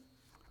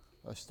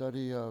a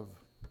study of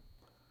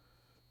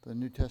the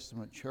New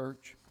Testament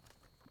church,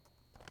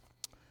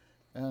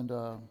 and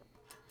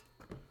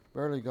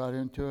barely got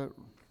into it,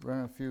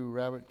 ran a few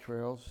rabbit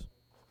trails.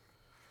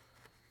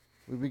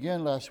 We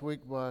began last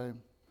week by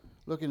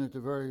looking at the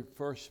very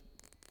first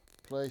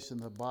place in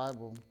the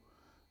Bible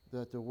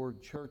that the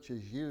word church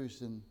is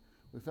used, and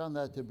we found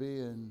that to be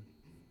in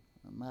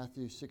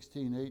Matthew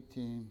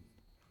 16:18,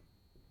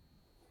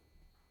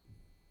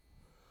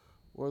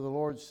 where the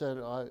Lord said,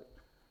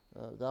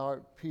 thou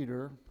art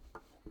Peter.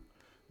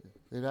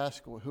 They'd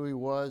ask who he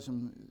was,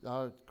 and thou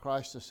art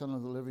Christ, the Son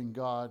of the living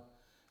God.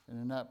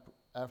 And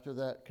after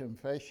that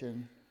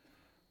confession,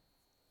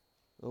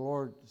 the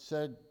Lord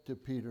said to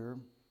Peter,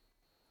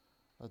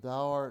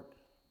 thou art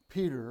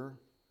Peter,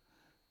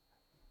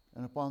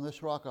 and upon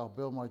this rock I'll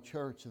build my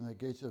church, and the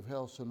gates of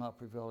hell shall not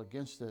prevail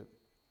against it.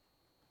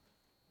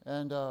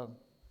 And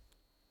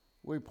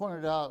we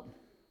pointed out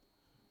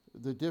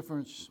the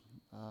difference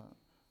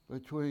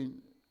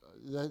between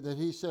that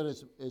he said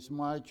it's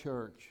my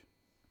church.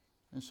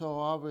 And so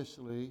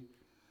obviously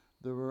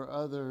there were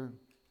other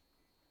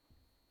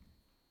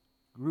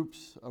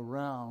groups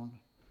around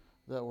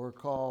that were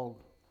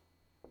called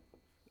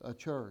a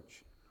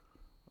church,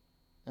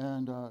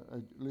 and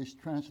at least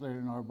translated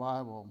in our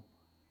Bible.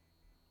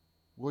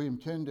 William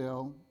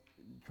Tyndale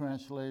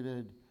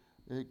translated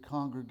a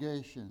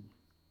congregation.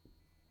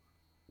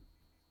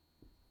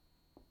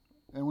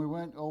 And we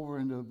went over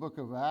into the book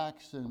of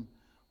Acts, and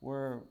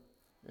where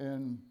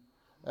in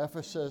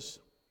Ephesus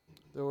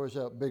there was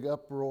a big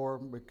uproar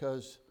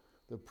because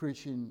the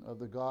preaching of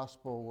the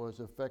gospel was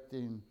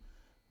affecting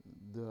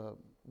the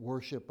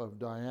worship of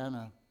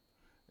Diana,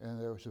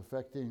 and it was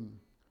affecting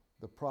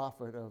the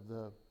profit of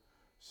the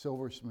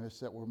silversmiths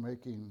that were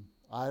making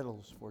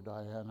idols for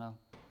Diana.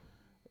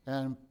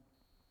 And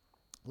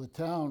the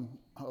town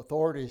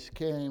authorities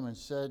came and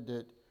said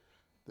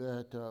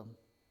that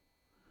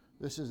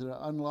this is an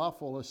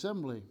unlawful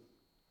assembly.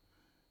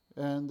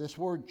 And this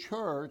word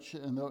church,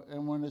 and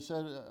when it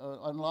said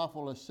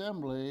unlawful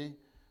assembly,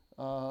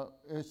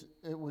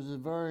 it was the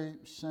very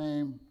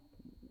same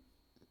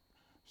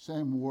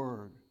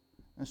word.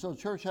 And so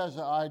church has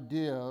the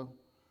idea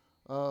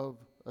of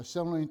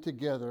assembling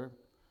together,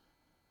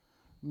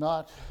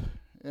 not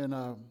in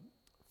a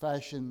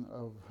fashion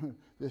of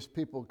this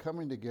people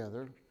coming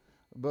together,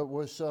 but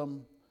with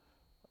some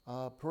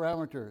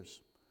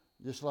parameters,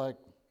 just like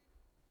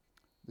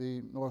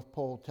the North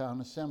Pole Town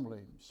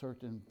Assembly.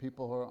 Certain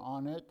people are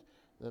on it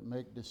that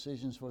make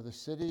decisions for the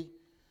city.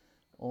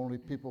 Only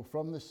people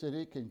from the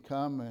city can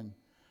come and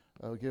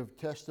give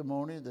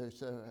testimony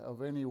that's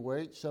of any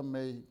weight. Some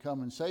may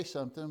come and say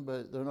something,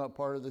 but they're not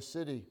part of the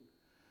city.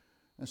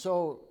 And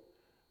so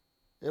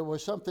it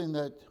was something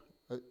that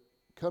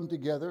come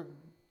together,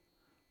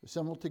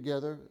 assembled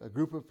together, a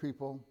group of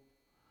people.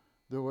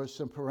 There was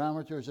some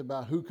parameters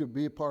about who could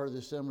be a part of the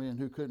assembly and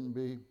who couldn't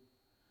be.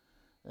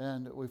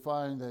 And we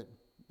find that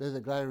they're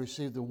the guy who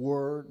received the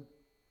word,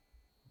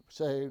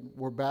 saved,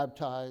 were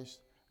baptized,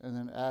 and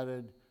then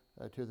added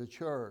to the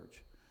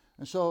church.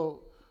 And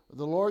so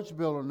the Lord's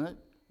building it.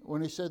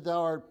 When he said,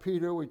 thou art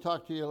Peter, we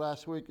talked to you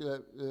last week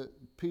that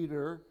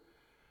Peter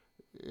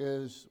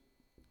is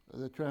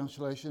the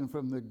translation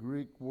from the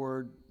Greek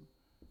word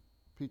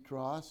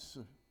Petros,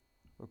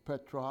 or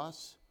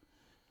Petros.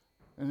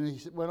 And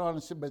he went on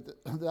and said, but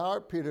thou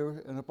art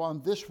Peter, and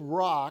upon this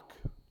rock,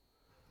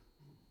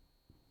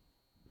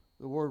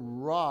 the word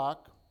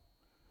rock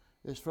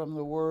is from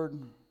the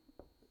word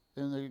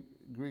in the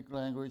Greek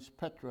language,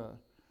 Petra.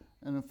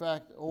 And in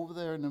fact, over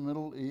there in the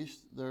Middle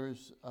East,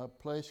 there's a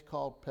place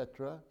called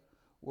Petra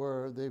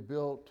where they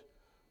built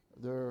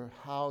their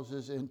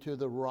houses into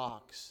the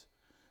rocks.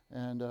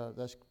 And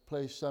it's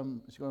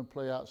going to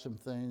play out some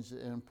things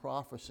in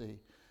prophecy.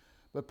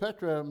 But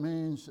Petra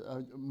means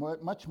a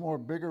much more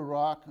bigger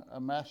rock,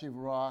 a massive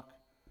rock.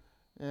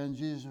 And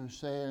Jesus was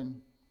saying,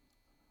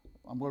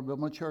 I'm going to build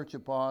my church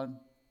upon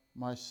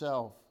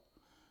myself.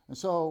 And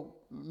so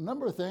a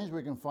number of things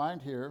we can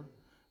find here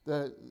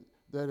that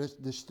is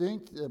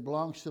distinct, it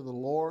belongs to the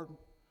Lord,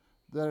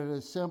 that it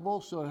is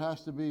simple, so it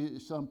has to be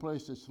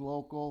someplace that's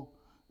local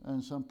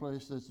and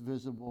someplace that's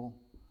visible.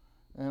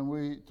 And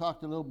we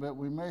talked a little bit,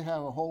 we may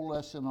have a whole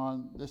lesson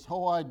on this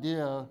whole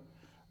idea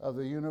of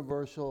the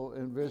universal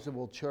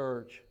invisible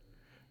church.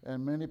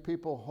 And many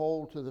people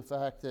hold to the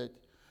fact that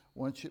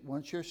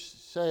once you're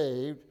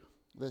saved,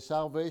 the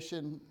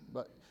salvation,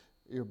 but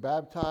you're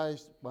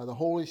baptized by the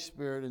Holy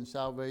Spirit in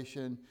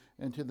salvation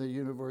into the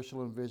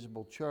universal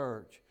invisible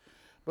church.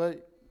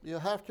 But you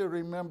have to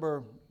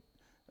remember,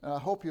 and I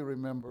hope you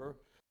remember,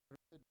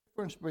 the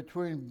difference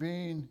between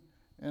being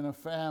in a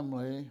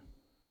family,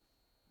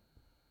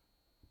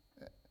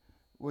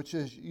 which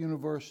is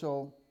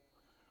universal.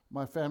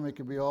 My family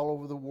can be all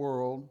over the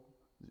world.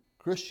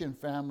 Christian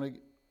family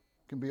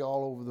can be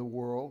all over the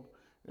world.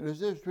 And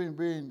there's a difference between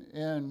being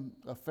in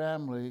a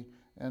family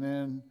and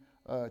in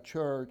a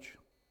church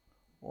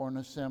or an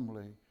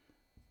assembly.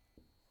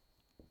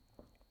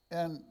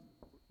 And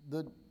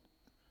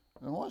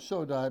what's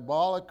so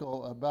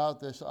diabolical about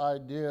this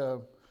idea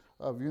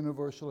of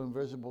Universal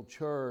Invisible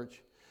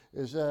Church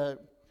is that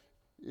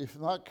if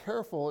not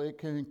careful, it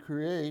can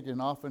create,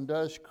 and often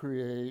does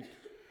create,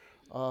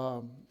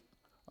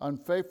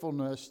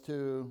 unfaithfulness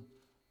to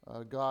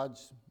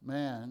God's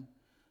man,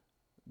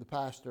 the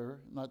pastor,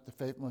 not the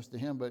faithfulness to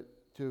him, but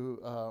to,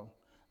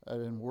 I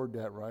didn't word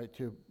that right,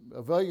 to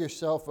avail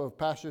yourself of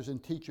pastors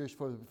and teachers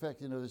for the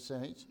perfecting of the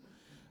saints,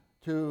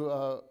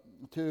 to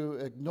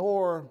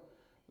ignore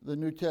the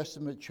New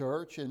Testament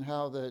church and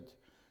how that,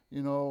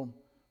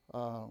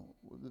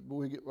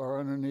 we are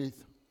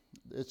underneath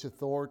its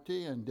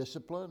authority and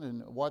discipline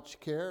and watch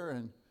care,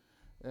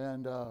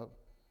 and the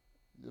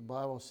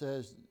Bible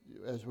says,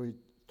 as we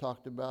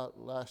talked about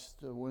last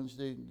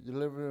Wednesday,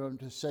 deliver them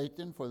to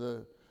Satan for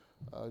the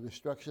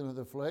destruction of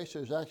the flesh.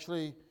 There's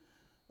actually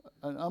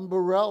an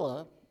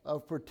umbrella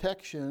of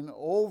protection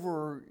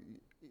over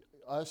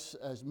us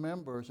as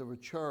members of a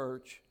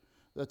church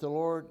that the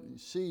Lord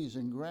sees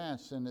and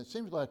grants. And it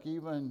seems like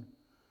even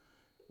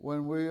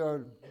when we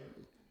are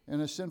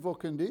in a sinful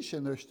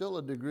condition, there's still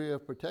a degree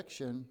of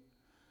protection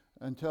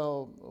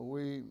until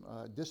we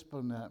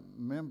discipline that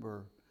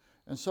member.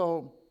 And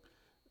so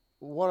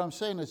what I'm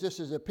saying is this,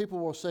 is that people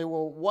will say,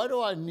 well, why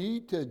do I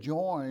need to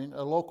join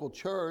a local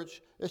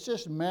church? It's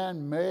just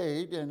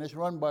man-made and it's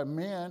run by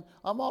men.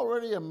 I'm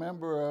already a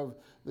member of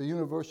the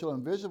Universal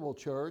Invisible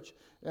Church,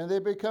 and they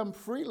become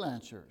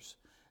freelancers.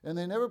 And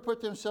they never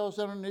put themselves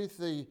underneath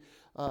the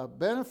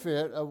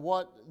benefit of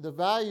what the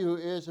value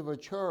is of a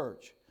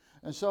church.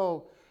 And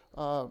so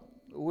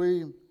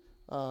we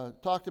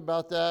talked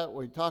about that.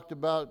 We talked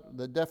about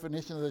the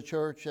definition of the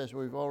church, as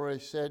we've already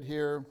said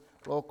here,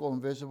 local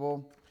and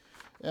visible.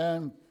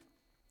 And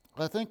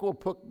I think we'll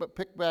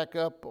pick back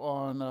up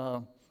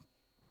on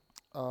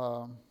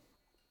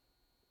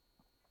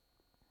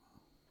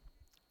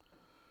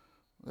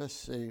let's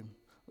see.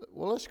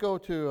 Well, let's go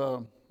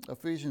to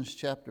Ephesians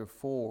chapter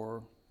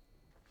 4.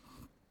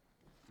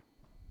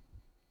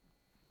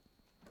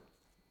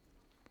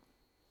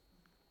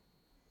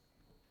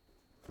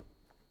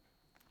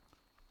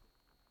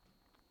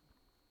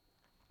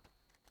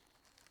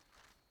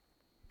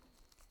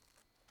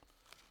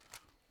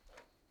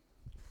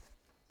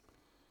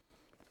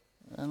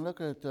 And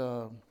look at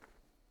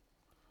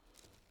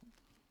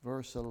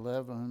verse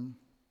 11.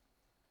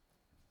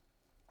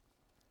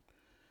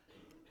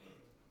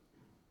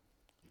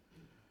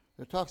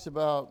 It talks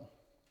about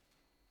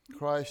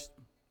Christ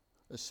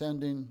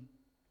ascending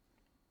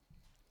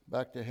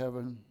back to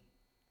heaven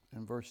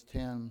in verse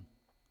 10.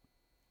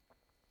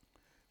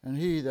 And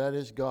he, that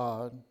is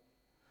God,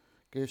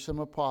 gave some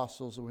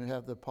apostles, and we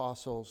have the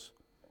apostles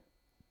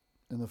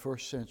in the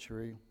first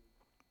century,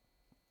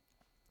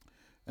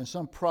 and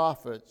some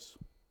prophets,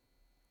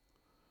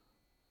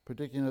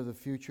 predicting of the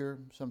future.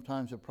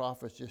 Sometimes a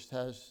prophet just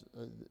has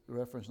a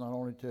reference not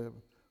only to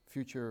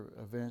future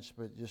events,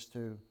 but just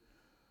to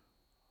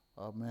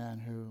a man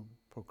who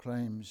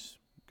proclaims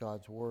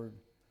God's word,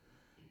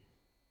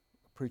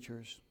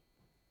 preachers.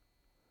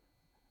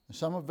 And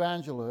some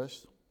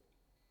evangelists,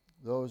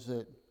 those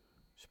that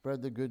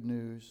spread the good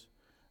news,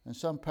 and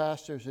some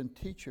pastors and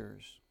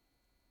teachers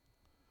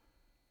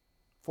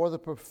for the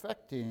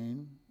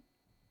perfecting,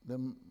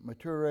 the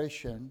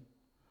maturation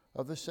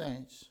of the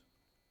saints,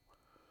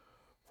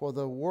 for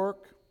the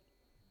work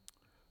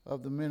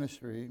of the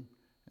ministry,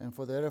 and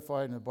for the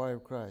edifying of the body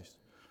of Christ.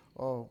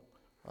 Oh,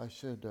 I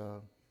should...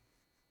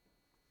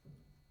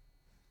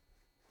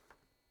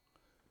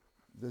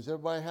 does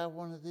everybody have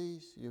one of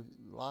these? You've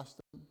lost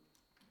them?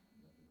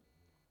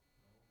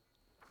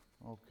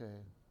 Okay.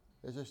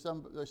 Is there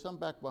some? There's some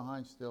back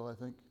behind still, I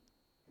think.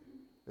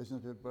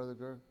 Isn't it, Brother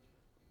Gurr?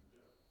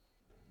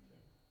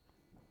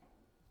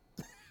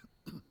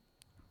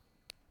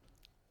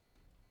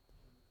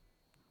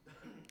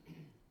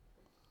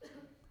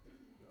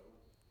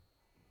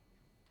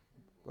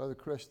 Brother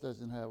Chris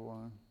doesn't have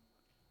one.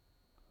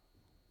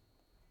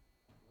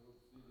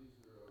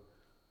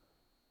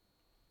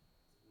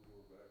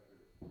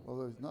 Oh,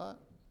 there's not?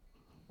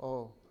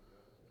 Oh,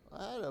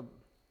 I had a...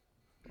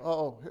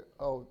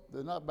 Oh,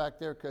 they're not back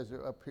there because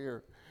they're up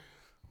here.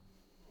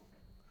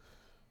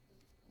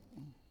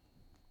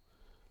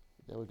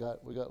 Yeah, we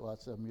got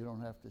lots of them. You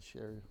don't have to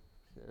share.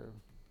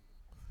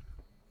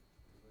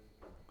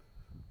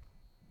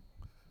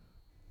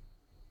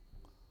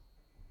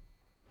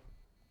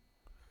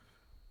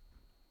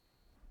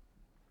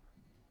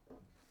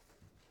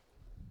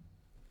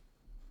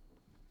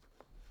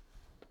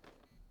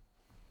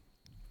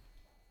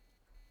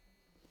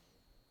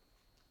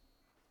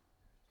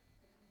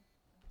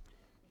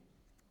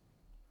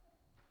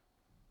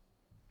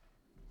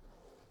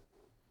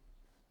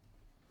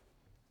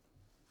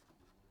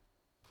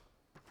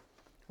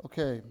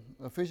 Okay,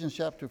 Ephesians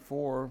chapter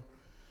 4.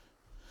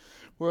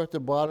 We're at the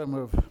bottom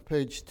of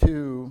page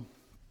 2.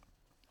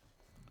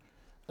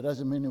 That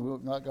doesn't mean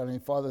we've not got any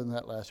farther than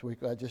that last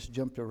week. I just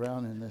jumped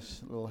around in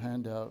this little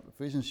handout.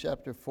 Ephesians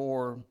chapter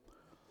 4.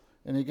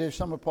 And he gave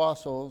some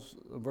apostles,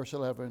 verse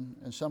 11,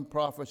 and some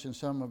prophets, and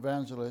some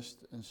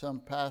evangelists, and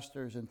some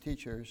pastors and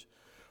teachers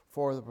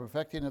for the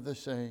perfecting of the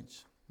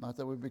saints, Not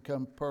that we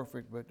become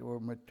perfect, but we're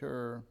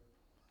mature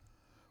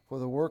for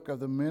the work of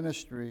the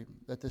ministry,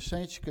 that the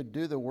saints could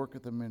do the work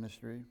of the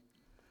ministry,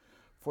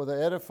 for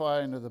the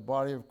edifying of the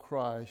body of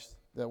Christ,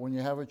 that when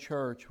you have a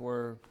church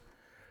where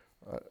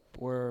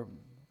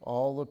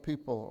all the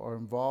people are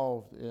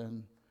involved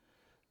in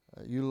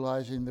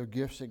utilizing their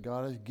gifts that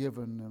God has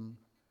given them,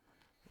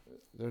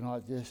 they're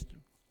not just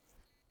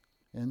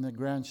in the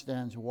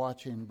grandstands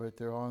watching, but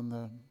they're on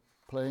the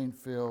playing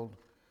field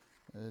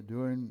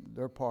doing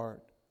their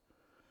part.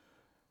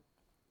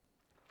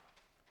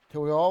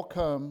 Till we all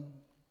come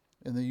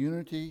in the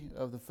unity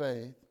of the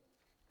faith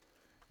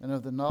and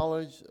of the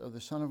knowledge of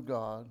the Son of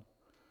God,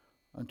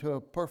 unto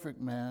a perfect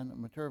man, a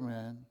mature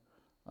man,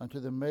 unto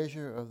the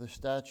measure of the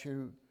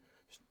stature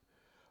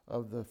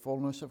of the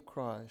fullness of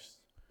Christ,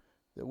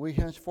 that we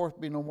henceforth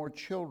be no more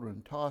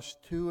children,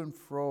 tossed to and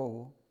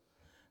fro,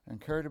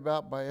 and carried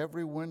about by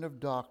every wind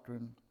of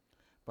doctrine,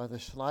 by the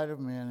sleight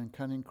of men and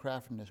cunning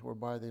craftiness,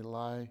 whereby they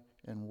lie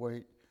and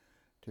wait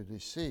to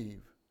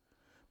deceive.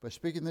 But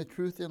speaking the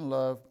truth in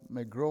love,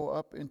 may grow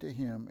up into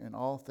him in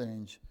all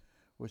things,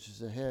 which is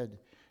the head,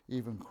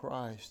 even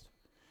Christ.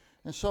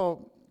 And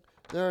so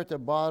there at the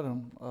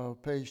bottom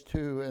of page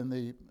 2 in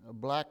the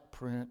black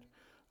print,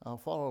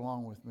 follow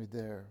along with me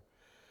there.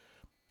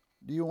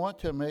 Do you want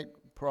to make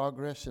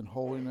progress in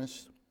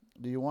holiness?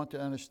 Do you want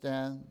to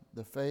understand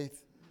the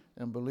faith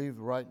and believe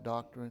the right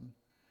doctrine?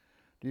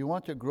 Do you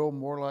want to grow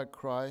more like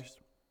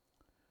Christ?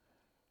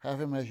 Have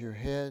him as your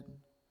head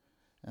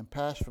and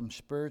pass from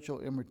spiritual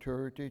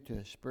immaturity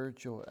to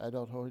spiritual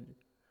adulthood?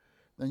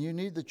 Then you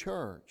need the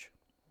church.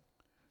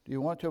 Do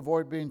you want to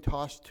avoid being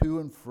tossed to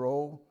and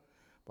fro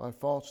by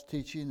false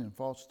teaching and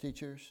false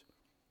teachers?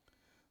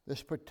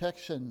 This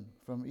protection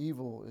from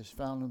evil is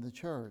found in the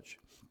church.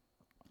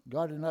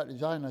 God did not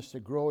design us to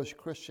grow as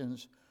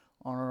Christians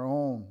on our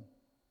own.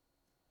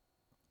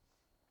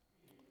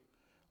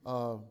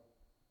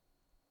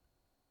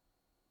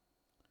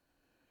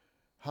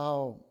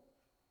 How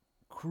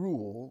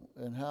cruel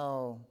and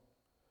how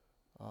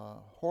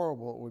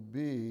horrible it would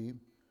be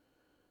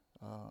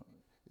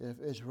if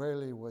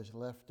Israeli was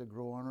left to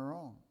grow on her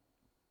own.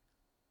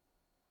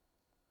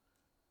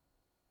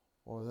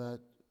 Or that,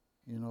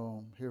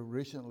 here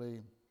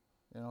recently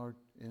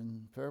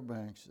in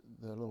Fairbanks,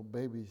 the little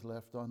babies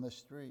left on the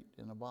street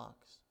in a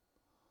box.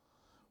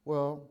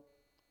 Well,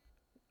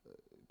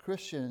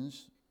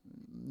 Christians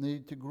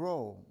need to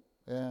grow,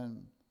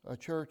 and a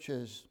church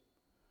is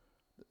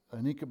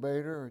an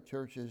incubator, a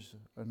church is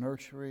a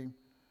nursery,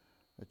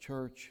 a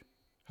church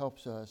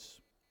helps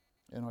us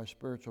in our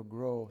spiritual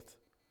growth.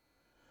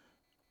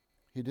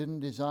 He didn't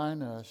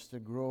design us to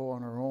grow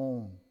on our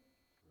own.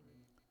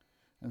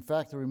 In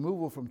fact, the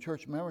removal from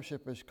church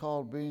membership is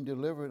called being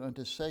delivered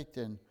unto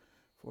Satan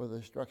for the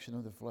destruction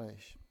of the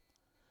flesh.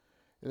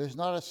 It is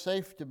not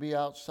safe to be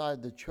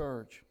outside the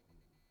church.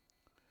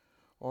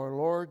 Our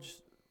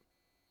Lord's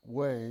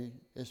way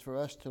is for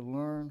us to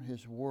learn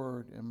his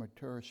word and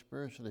mature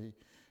spiritually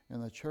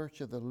in the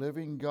church of the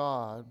living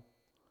God,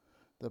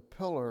 the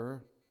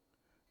pillar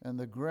and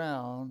the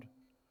ground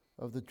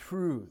of the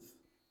truth.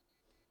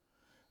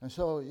 And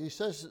so he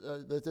says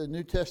that the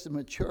New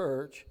Testament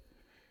church,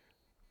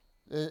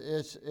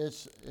 there's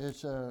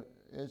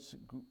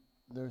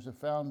a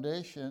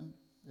foundation.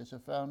 It's a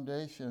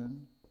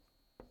foundation.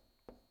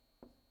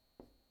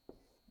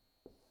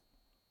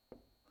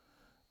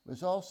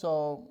 There's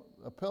also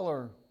a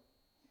pillar.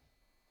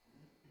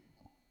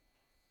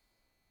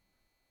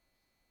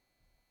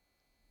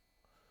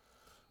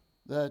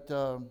 That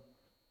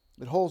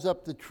it holds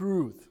up the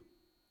truth.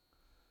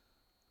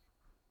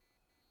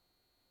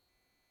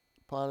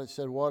 Pilate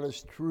said, "What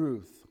is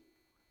truth?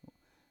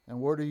 And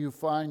where do you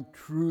find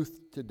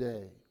truth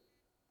today?"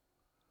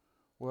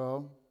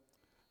 Well,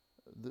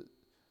 the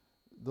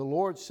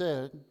Lord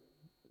said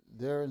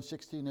there in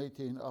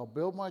 16:18, "I'll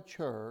build my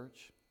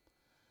church,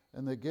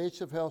 and the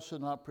gates of hell shall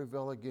not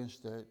prevail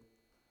against it,"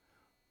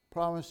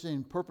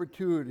 promising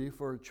perpetuity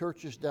for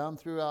churches down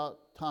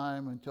throughout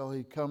time until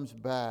he comes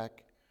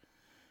back,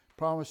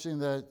 promising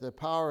that the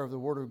power of the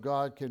Word of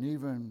God can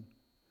even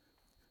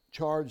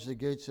charge the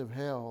gates of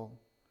hell.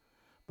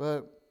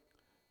 But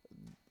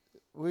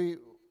we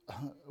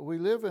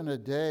live in a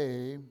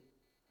day,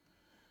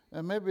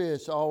 and maybe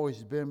it's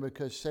always been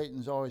because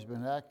Satan's always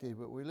been active,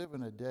 but we live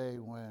in a day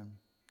when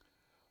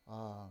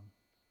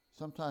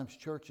sometimes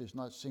church is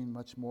not seen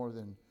much more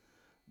than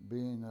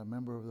being a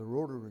member of the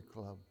Rotary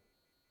Club.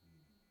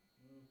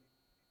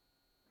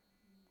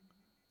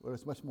 But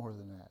it's much more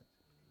than that.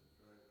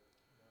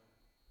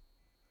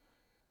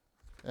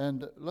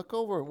 And look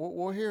over,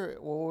 we're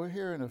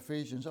here in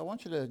Ephesians. I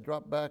want you to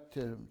drop back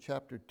to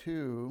chapter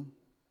 2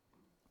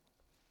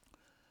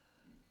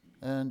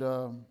 and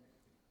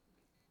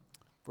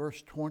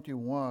verse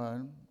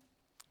 21.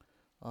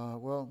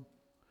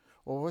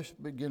 Let's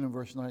begin in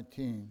verse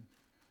 19.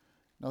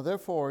 "Now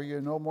therefore you're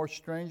no more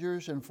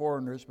strangers and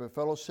foreigners, but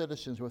fellow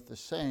citizens with the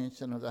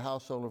saints and of the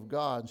household of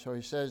God." So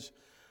he says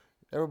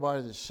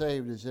everybody that's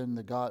saved is in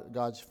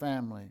God's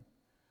family.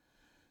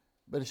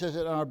 But it says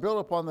that are built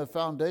upon the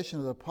foundation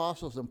of the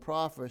apostles and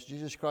prophets,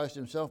 Jesus Christ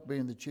himself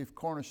being the chief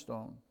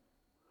cornerstone,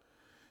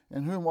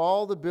 in whom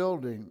all the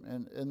building,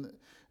 and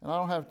I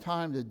don't have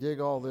time to dig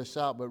all this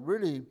out, but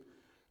really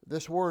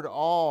this word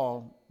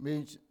all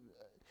means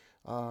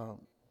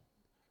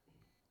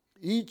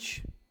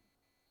each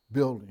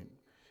building,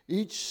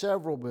 each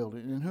several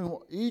building, in whom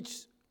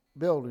each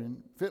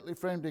building fitly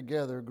framed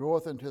together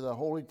groweth into the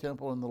holy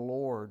temple in the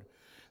Lord.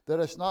 That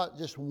it's not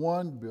just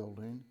one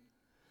building,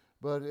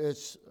 but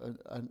it's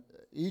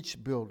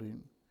each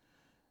building.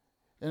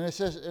 And it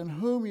says, in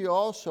whom you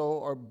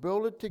also are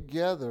builded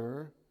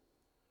together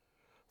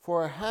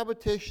for a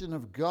habitation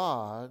of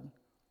God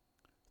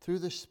through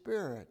the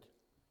Spirit.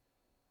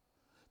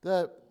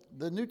 That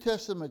the New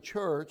Testament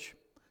church,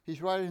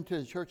 he's writing to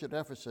the church at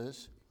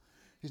Ephesus,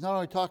 he's not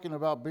only talking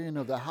about being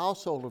of the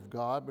household of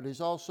God, but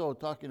he's also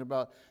talking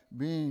about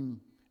being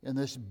in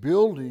this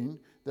building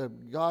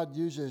that God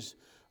uses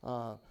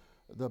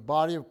the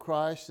body of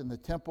Christ and the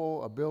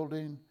temple, a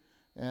building,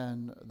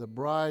 and the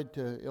bride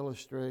to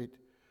illustrate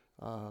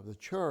the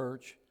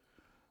church.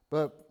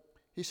 But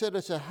he said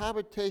it's a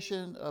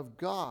habitation of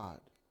God.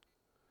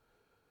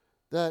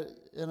 That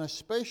in a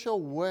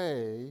spatial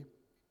way,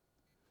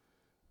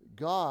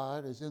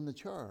 God is in the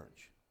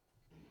church.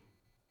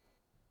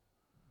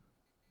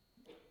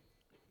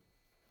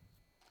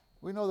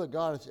 We know that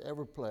God is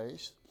every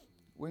place.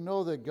 We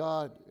know that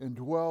God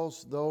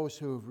indwells those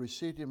who have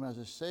received him as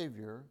a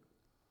Savior.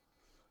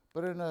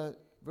 But in a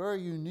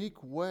very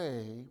unique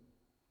way,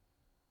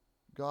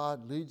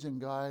 God leads and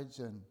guides,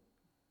 and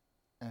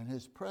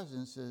his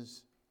presence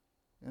is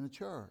in a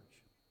church.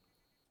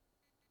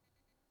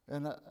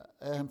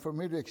 And for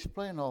me to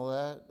explain all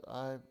that,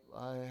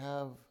 I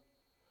have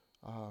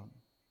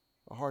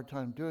a hard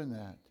time doing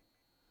that.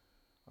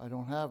 I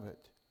don't have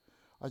it.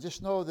 I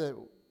just know that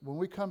when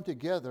we come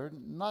together,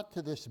 not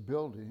to this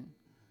building,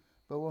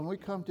 but when we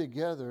come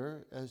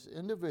together as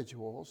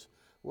individuals,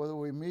 whether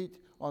we meet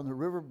on the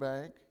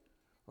riverbank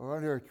or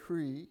under a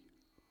tree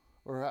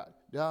or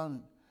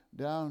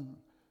down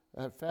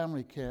at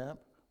family camp,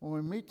 when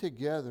we meet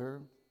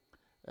together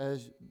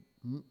as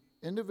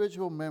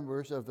individual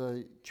members of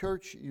the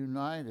Church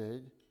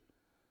United,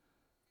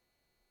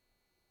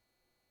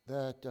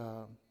 that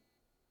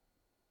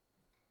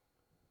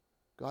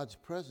God's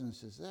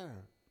presence is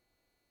there.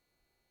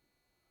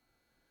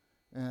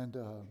 And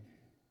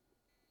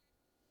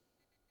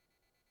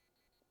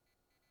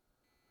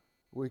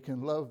we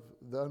can love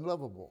the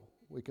unlovable.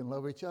 We can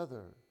love each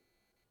other.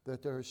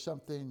 That there is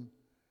something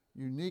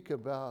unique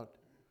about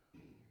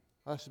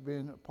us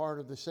being a part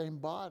of the same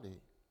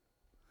body.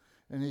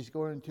 And he's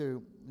going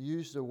to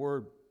use the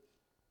word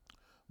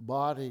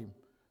body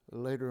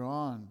later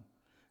on.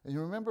 And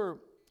you remember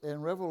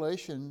in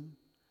Revelation,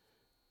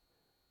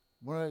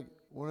 when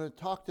it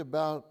talked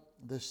about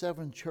the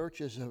 7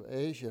 churches of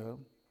Asia,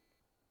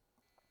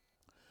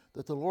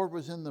 that the Lord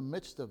was in the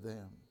midst of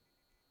them.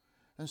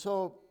 And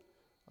so,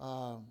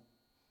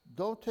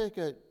 don't take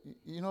it,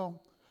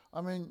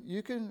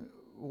 you can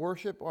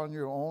worship on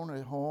your own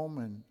at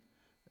home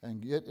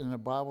and get in the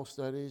Bible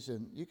studies,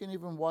 and you can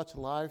even watch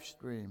live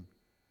stream.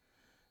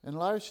 And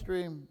live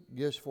stream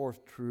gives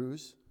forth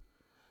truths,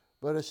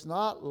 but it's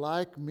not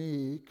like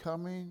me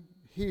coming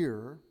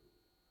here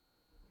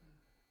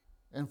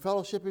and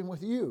fellowshipping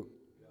with you.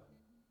 Yeah.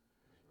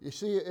 You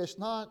see, it's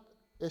not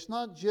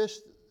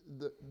just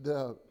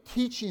the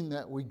teaching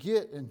that we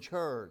get in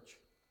church,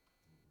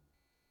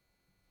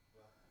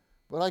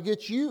 but I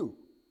get you.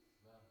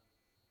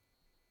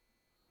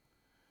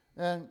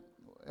 And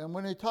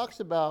when he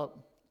talks about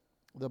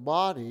the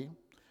body,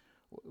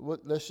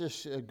 let's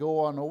just go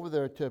on over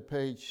there to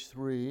page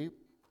 3,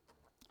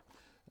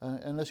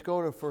 and let's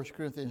go to 1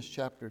 Corinthians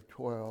chapter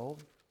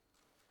 12.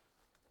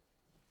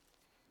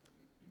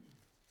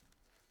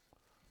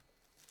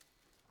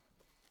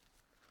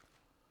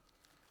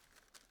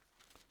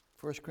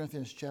 1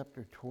 Corinthians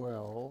chapter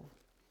 12.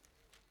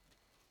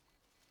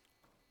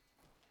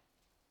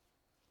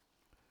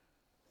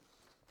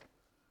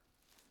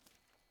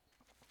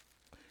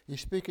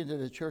 He's speaking to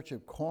the church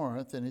of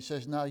Corinth, and he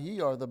says, now ye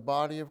are the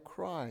body of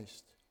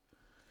Christ.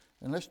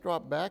 And let's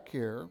drop back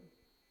here,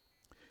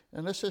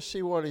 and let's just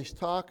see what he's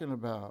talking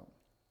about.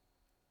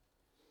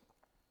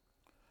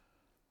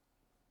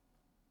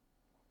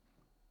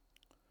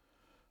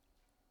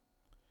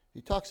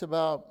 He talks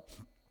about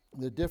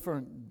the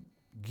different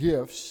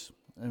gifts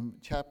in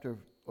chapter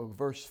of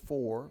verse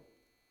 4.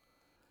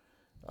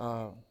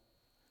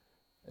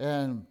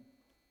 And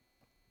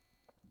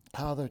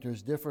how that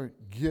there's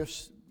different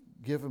gifts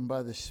given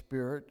by the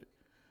Spirit,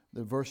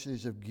 the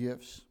varieties of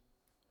gifts.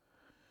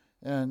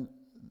 And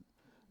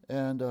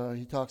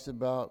he talks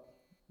about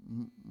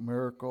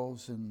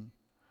miracles and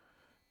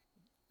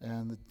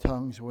the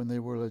tongues when they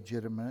were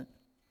legitimate.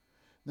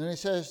 Then he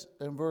says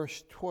in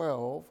verse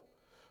 12,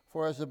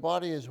 for as the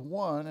body is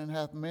one and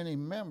hath many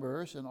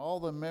members, and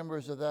all the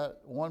members of that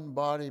one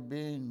body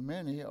being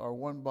many are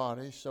one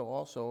body, so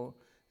also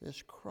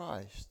is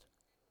Christ.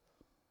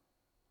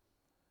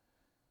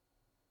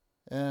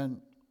 And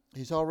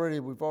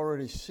we've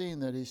already seen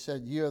that he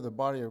said, ye are the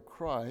body of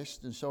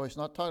Christ. And so he's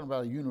not talking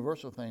about a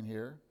universal thing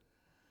here.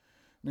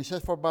 And he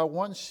says, for by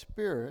one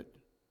Spirit,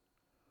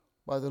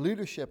 by the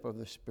leadership of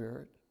the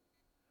Spirit,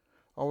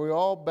 are we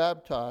all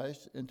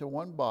baptized into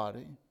one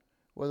body,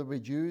 whether we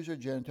be Jews or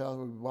Gentiles,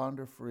 whether we be bond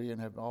or free,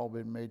 and have all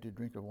been made to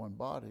drink of one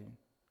body.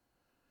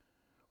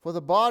 For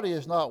the body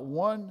is not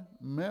one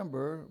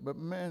member, but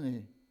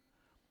many.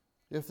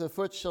 If the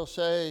foot shall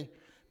say,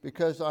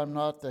 because I'm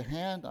not the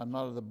hand, I'm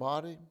not of the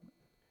body,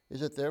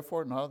 is it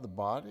therefore not of the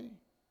body?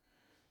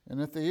 And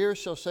if the ear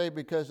shall say,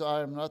 because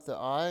I am not the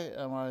eye,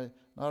 am I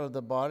not of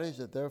the body, is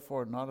it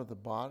therefore not of the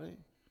body?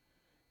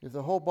 If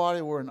the whole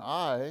body were an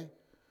eye,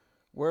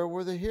 where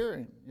were the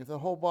hearing? If the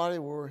whole body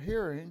were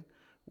hearing,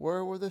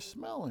 where were the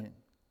smelling?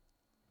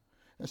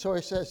 And so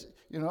he says,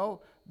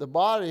 the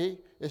body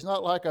is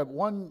not like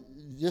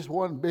just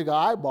one big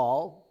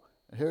eyeball.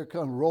 Here it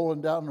comes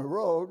rolling down the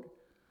road.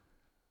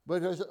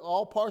 But there's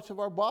all parts of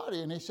our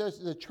body. And he says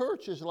the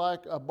church is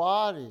like a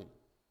body.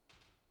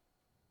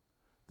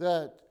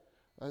 That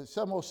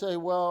some will say,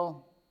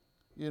 well,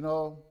 you're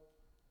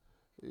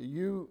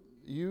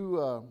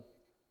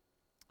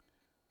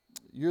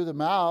the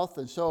mouth,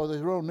 and so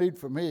there's no need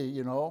for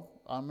me,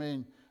 I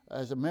mean,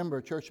 as a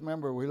member, church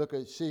member, we look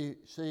at, see,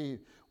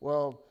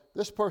 well,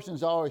 this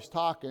person's always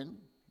talking.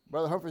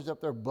 Brother Humphrey's up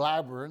there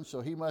blabbering,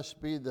 so he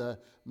must be the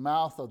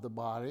mouth of the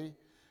body.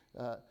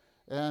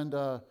 And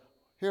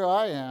here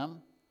I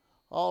am.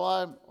 All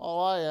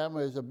I am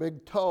is a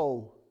big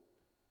toe.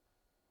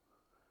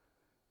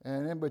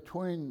 And in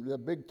between the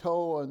big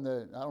toe and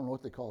I don't know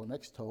what they call the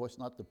next toe. It's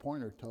not the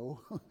pointer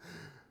toe.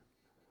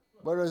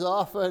 But there's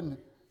often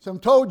some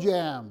toe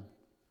jam.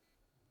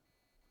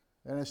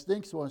 And it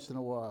stinks once in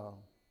a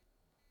while.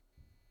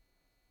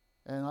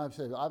 And I've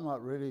said, I'm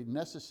not really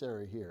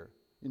necessary here.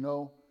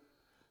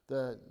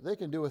 That they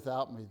can do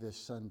without me this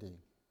Sunday.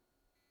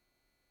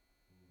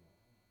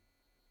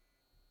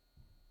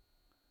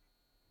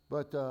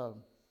 But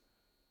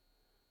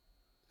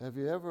have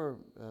you ever,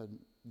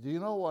 do you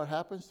know what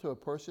happens to a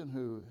person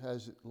who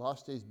has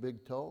lost his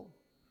big toe?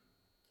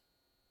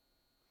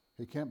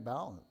 He can't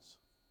balance.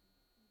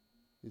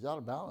 He's out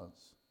of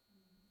balance.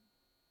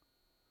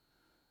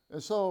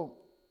 And so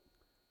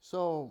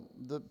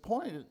the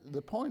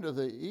point of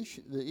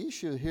the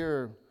issue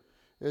here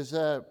is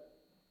that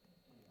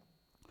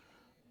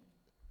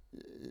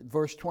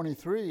verse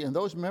 23, and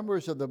those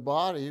members of the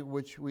body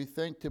which we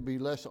think to be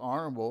less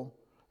honorable,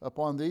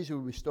 upon these we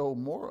bestow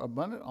more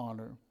abundant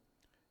honor,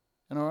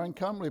 and our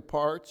uncomely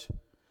parts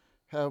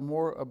have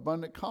more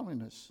abundant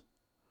comeliness.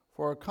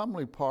 For our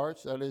comely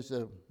parts, that is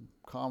the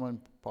common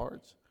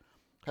parts,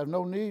 have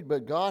no need,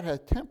 but God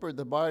hath tempered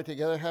the body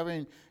together,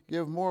 having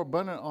give more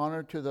abundant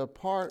honor to the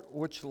part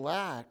which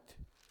lacked,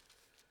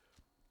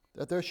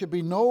 that there should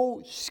be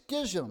no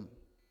schism,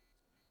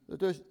 that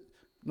there's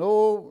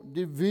no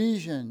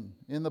division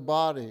in the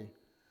body,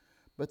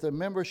 but the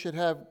members should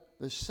have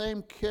the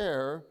same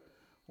care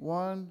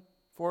one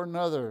for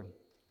another.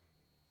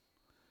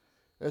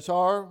 It's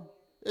our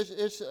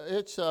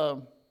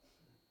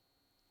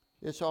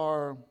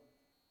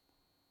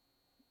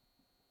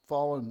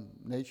fallen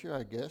nature,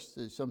 I guess.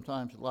 It's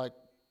sometimes like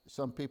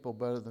some people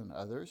better than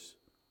others.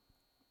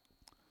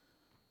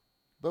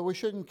 But we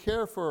shouldn't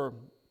care for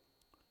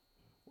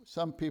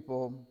some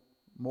people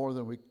more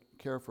than we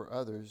care for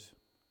others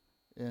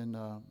in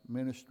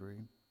ministry.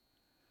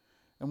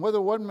 And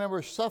whether one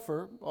member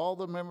suffer, all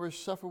the members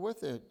suffer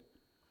with it.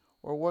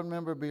 Or one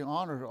member be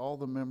honored, all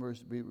the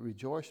members be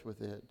rejoiced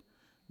with it.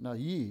 Now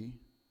ye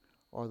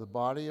are the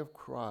body of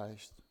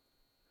Christ,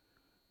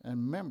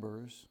 and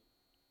members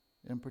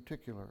in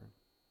particular.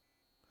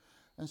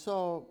 And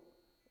so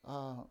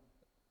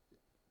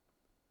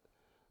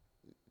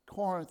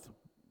Corinth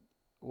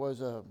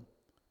was a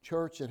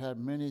church that had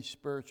many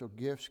spiritual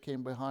gifts,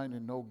 came behind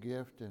in no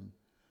gift, and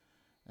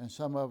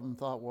some of them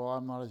thought, well,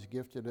 I'm not as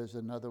gifted as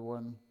another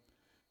one,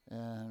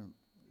 and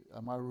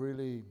am I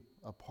really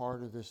a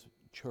part of this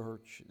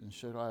church, and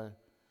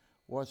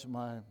what's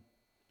my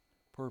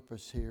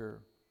purpose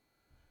here?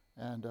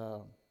 And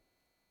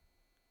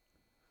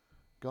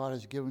God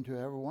has given to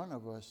every one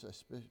of us a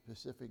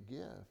specific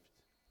gift,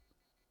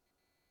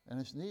 and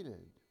it's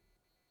needed.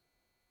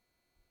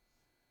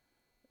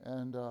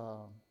 And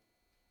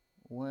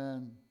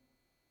when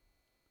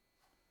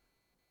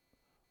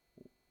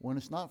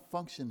it's not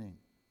functioning,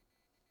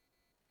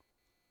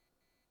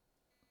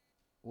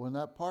 when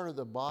that part of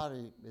the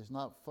body is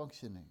not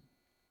functioning,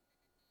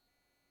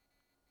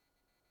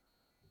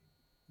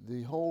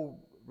 the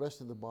whole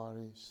rest of the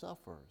body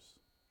suffers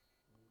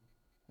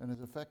and is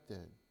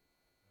affected.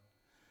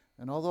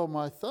 And although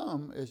my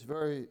thumb is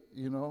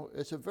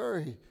it's a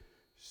very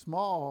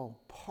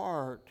small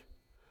part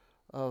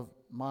of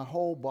my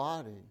whole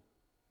body,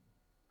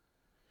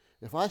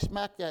 if I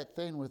smack that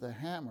thing with a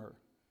hammer,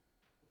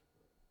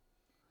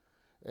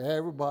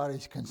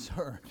 everybody's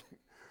concerned.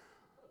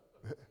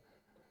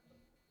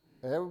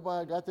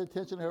 Everybody got the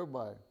attention of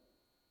everybody.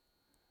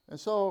 And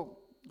so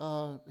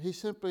he's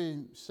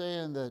simply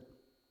saying that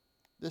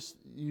this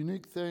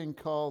unique thing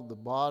called the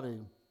body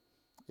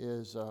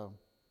is the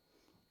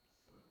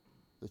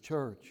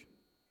church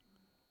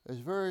is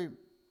very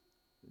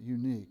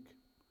unique.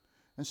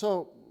 And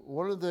so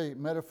one of the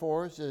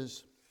metaphors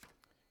is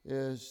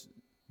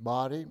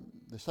body.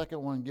 The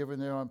second one given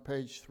there on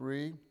page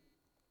 3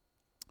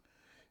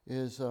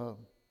 is the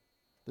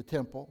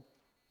temple.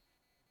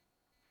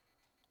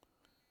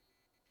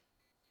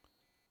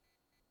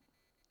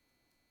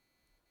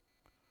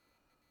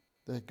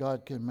 That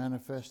God can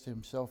manifest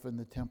himself in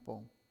the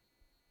temple.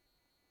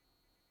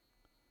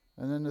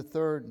 And then the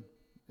third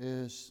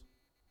is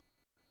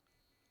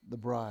the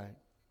bride.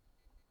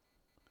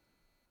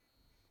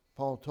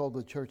 Paul told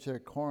the church there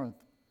at Corinth,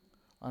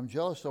 I'm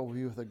jealous over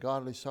you with a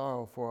godly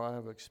sorrow, for I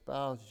have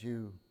espoused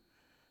you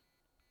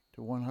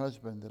to one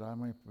husband, that I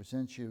may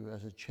present you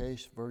as a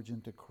chaste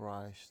virgin to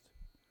Christ.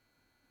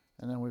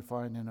 And then we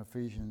find in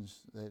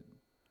Ephesians that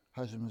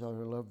husbands ought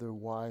to love their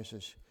wives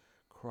as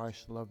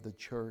Christ loved the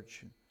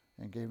church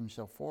and gave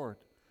himself for it.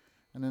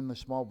 And in the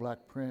small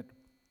black print,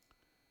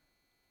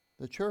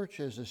 the church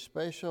is a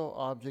special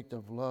object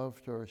of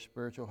love to her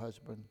spiritual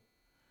husband,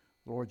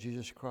 Lord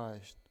Jesus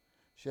Christ.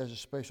 She has a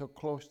special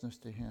closeness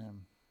to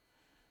him,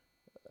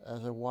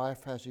 as a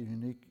wife has a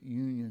unique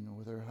union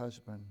with her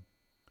husband.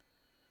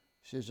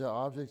 She is an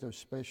object of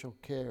special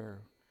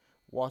care,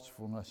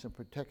 watchfulness, and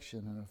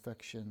protection and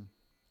affection,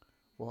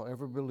 while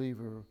every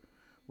believer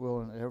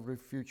will in every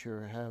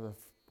future have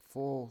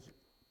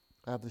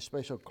the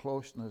special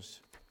closeness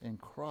in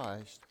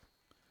Christ,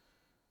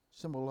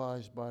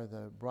 symbolized by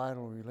the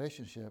bridal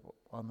relationship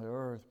on the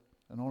earth,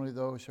 and only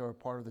those who are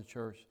part of the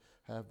church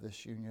have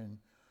this union.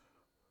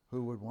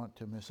 Who would want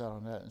to miss out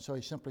on that? And so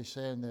he's simply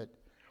saying that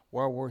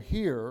while we're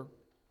here,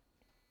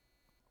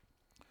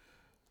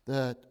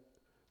 that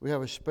we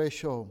have a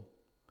special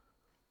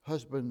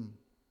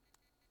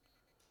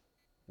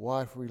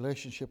husband-wife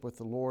relationship with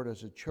the Lord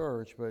as a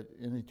church, but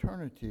in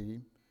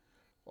eternity,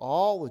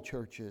 all the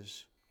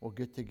churches will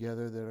get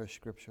together that are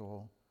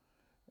scriptural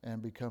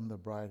and become the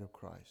bride of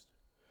Christ.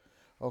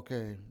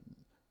 Okay,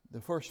 the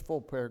first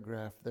full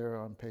paragraph there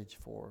on page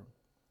 4.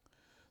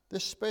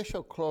 This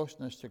special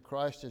closeness to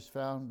Christ is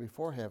found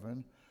before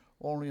heaven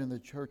only in the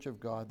Church of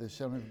God, the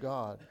Son of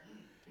God.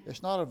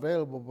 It's not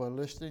available by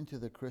listening to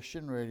the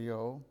Christian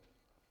radio,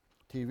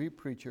 TV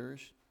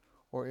preachers,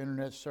 or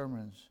internet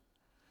sermons.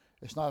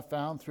 It's not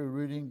found through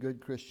reading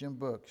good Christian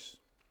books.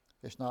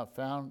 It's not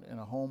found in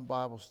a home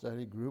Bible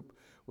study group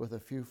with a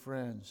few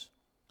friends.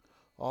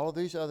 All of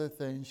these other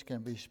things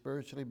can be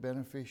spiritually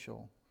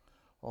beneficial,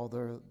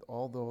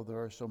 although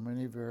there are so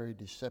many very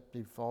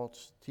deceptive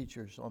false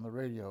teachers on the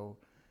radio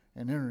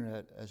and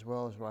internet, as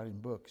well as writing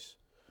books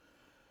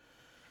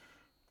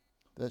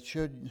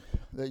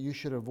that you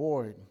should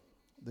avoid.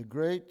 The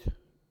great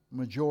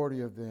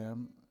majority of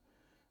them,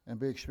 and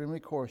be extremely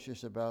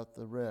cautious about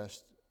the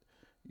rest.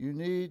 You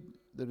need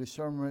the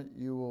discernment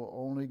you will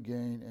only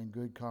gain in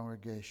good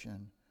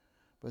congregation,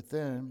 but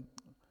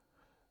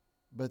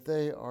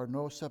they are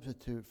no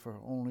substitute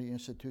for only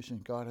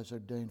institutions God has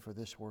ordained for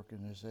this work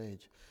in this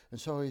age.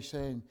 And so he's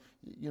saying,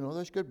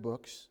 there's good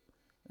books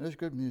and there's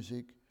good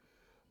music,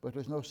 but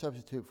there's no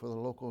substitute for the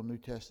local New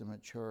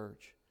Testament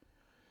church.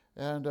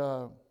 And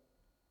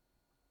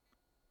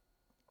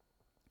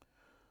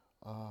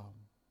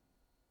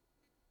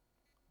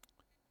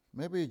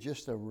maybe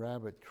just a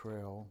rabbit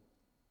trail.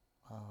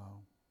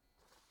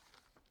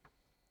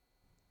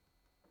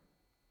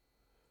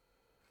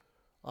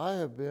 I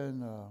have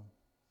been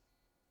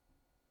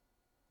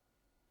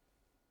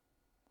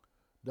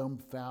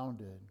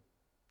dumbfounded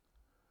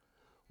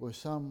with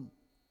some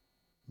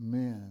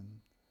men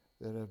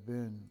that have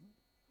been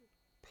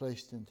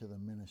placed into the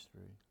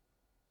ministry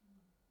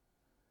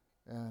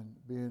and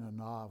being a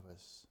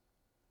novice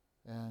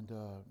and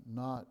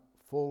not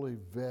fully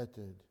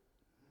vetted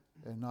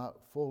and not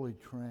fully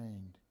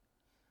trained.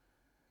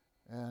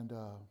 And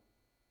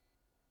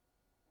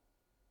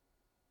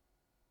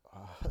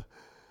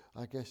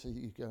I guess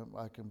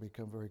I can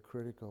become very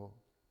critical.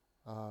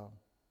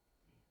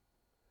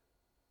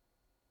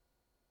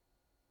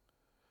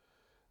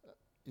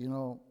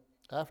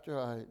 After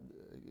I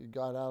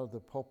got out of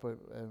the pulpit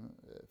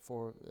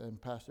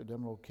and Pastor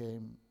Demerol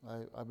came,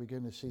 I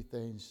began to see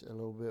things a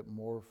little bit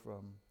more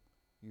from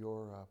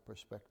your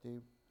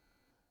perspective,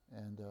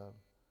 and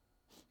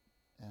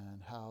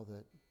how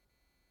that,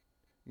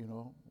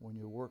 when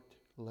you worked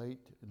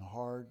late and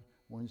hard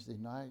Wednesday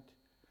night,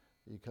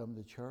 you come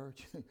to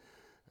church,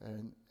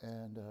 and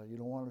you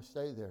don't want to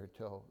stay there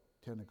till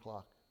 10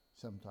 o'clock.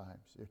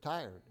 Sometimes you're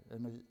tired,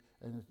 and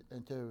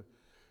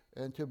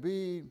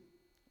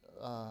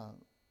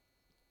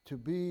to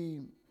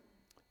be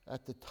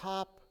at the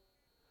top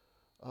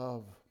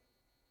of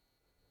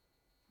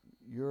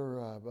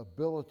your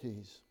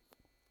abilities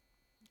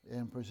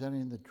in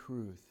presenting the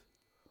truth.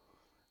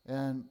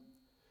 And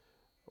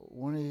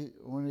when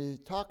he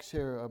talks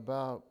here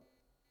about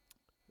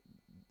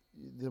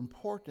the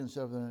importance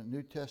of the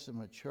New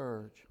Testament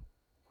church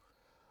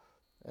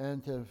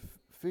and to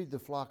feed the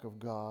flock of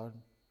God,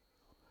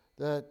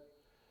 that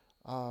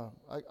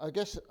I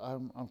guess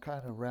I'm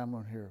kind of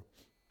rambling here.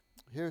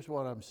 Here's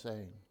what I'm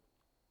saying.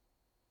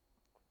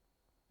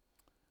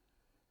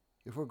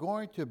 if we're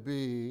going to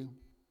be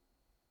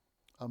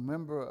a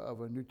member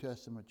of a New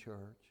Testament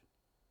church,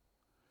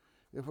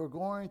 if we're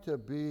going to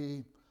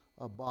be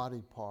a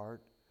body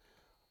part,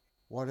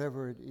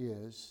 whatever it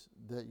is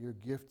that your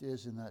gift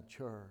is in that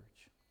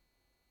church,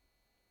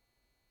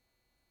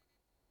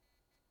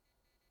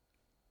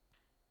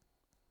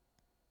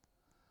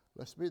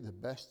 let's be the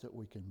best that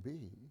we can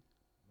be.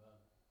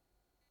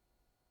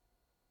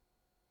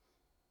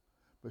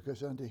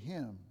 Because unto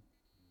him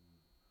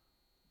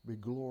be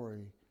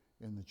glory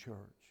in the church.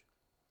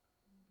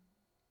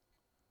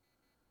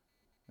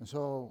 And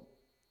so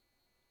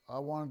I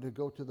wanted to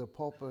go to the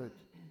pulpit,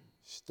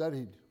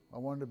 studied. I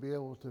wanted to be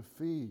able to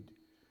feed.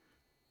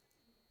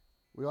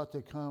 We ought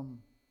to come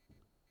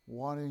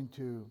wanting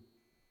to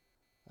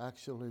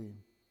actually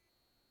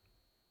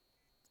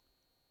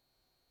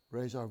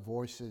raise our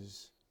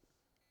voices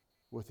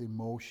with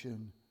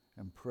emotion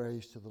and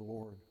praise to the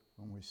Lord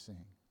when we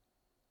sing.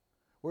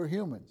 We're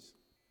humans,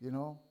 you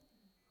know.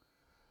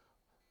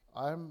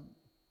 I'm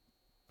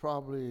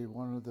probably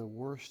one of the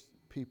worst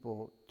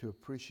people to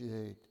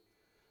appreciate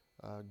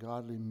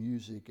godly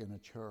music in a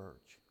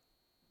church.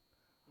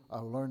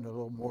 I've learned a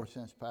little more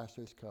since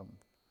pastors come.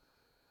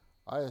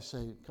 I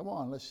say, come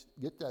on, let's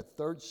get that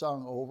third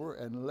song over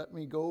and let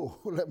me go,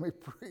 let me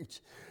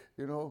preach.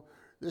 You know,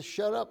 just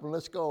shut up and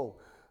let's go.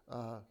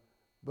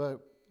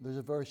 But there's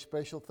a very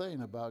special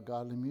thing about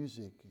godly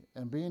music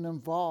and being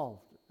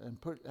involved and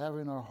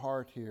having our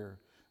heart here.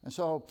 And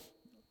so,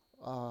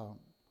 I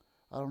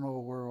don't know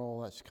where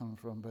all that's coming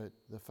from, but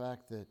the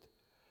fact that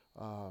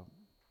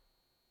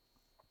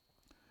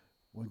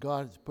when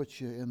God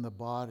puts you in the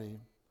body,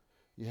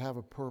 you have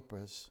a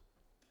purpose,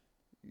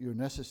 you're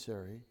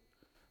necessary,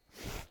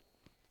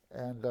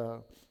 and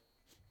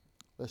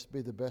let's be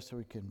the best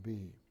we can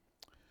be.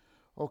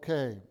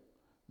 Okay,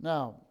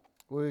 now,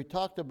 we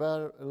talked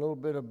about a little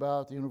bit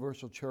about the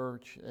Universal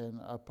Church, and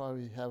I'll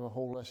probably have a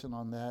whole lesson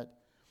on that.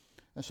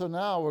 And so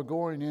now we're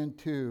going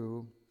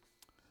into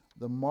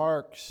the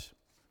marks,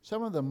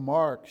 some of the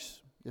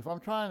marks. If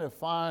I'm trying to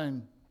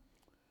find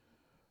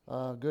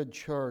a good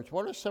church,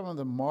 what are some of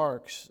the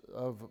marks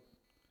of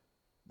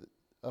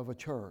a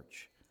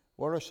church?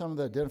 What are some of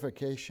the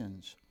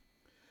identifications?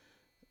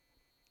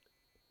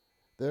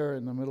 They're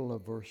in the middle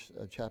of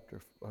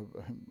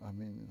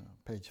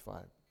page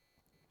 5.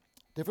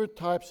 Different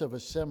types of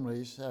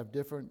assemblies have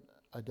different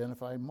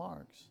identifying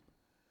marks.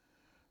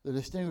 The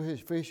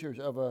distinguishing features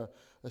of an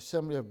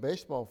assembly of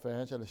baseball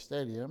fans at a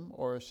stadium,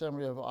 or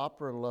assembly of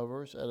opera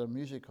lovers at a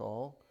music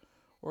hall,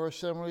 or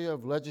assembly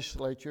of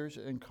legislatures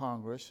in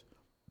Congress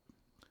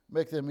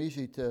make them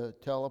easy to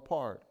tell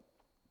apart.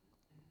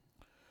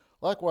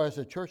 Likewise,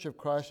 the Church of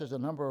Christ has a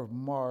number of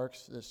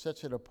marks that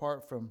sets it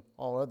apart from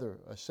all other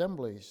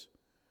assemblies.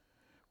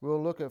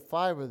 We'll look at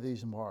 5 of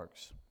these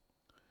marks.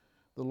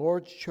 The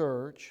Lord's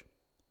Church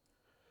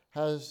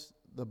has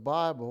the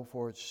Bible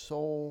for its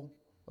sole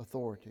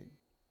authority.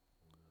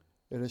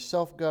 It is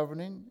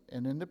self-governing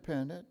and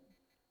independent.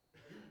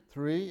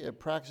 3, it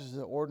practices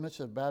the ordinance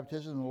of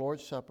baptism and the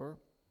Lord's Supper.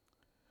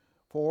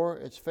 4,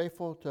 it's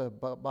faithful to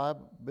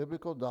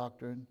biblical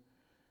doctrine.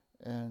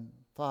 And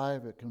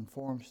 5, it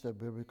conforms to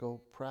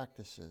biblical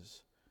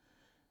practices.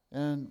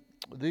 And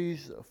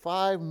these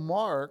 5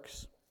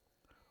 marks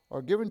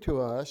are given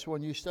to us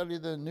when you study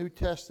the New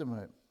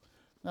Testament.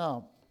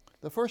 Now,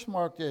 the first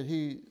mark that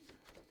he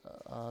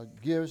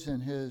gives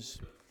in his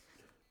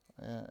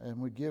and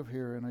we give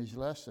here in these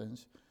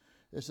lessons,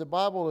 is the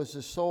Bible is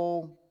the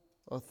sole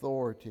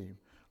authority.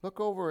 Look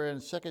over in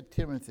 2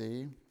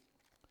 Timothy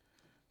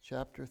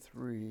chapter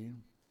 3.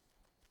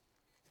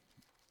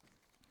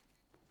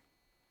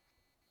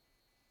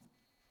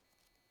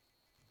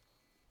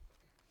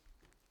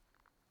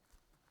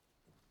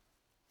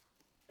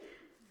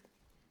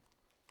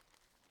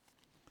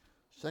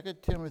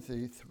 Second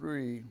Timothy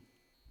 3.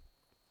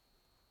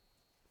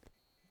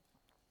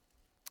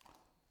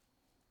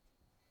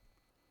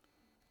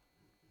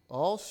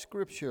 All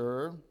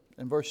Scripture,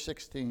 in verse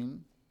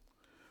 16,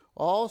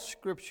 all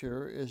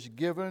Scripture is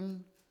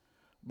given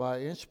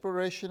by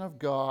inspiration of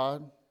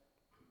God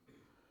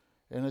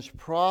and is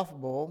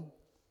profitable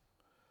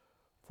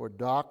for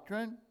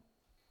doctrine,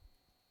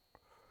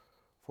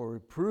 for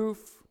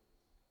reproof,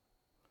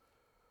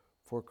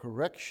 for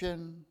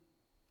correction,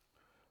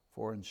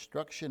 for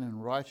instruction in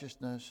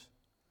righteousness,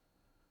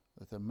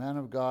 that the man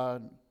of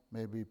God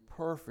may be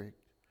perfect,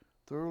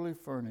 thoroughly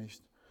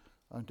furnished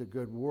unto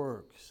good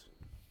works.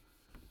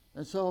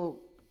 And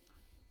so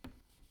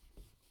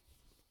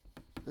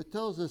it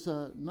tells us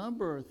a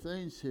number of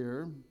things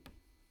here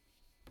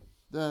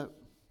that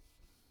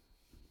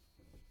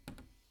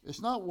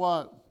it's not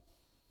what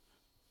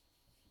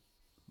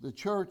the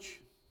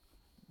church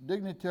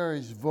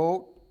dignitaries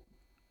vote.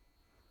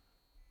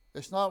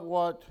 It's not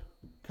what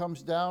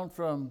comes down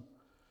from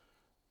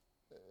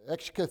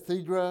ex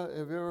cathedra.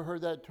 Have you ever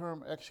heard that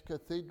term, ex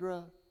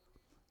cathedra?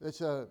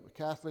 It's a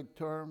Catholic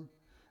term,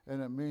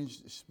 and it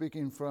means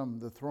speaking from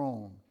the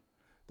throne.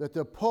 That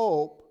the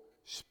Pope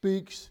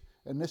speaks,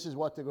 and this is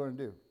what they're going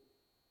to do.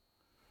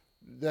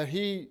 That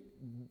he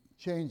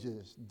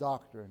changes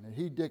doctrine, and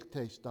he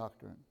dictates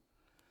doctrine.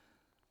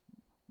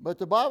 But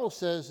the Bible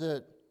says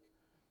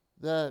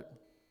that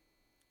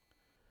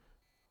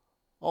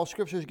all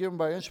Scripture is given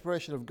by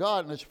inspiration of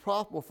God, and it's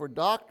profitable for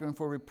doctrine,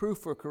 for reproof,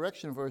 for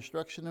correction, for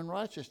instruction in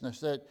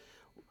righteousness.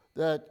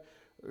 That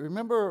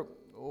remember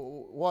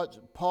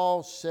what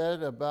Paul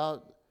said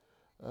about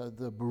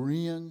the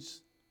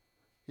Bereans?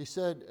 He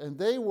said, and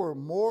they were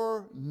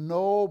more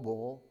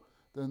noble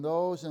than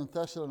those in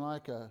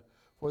Thessalonica,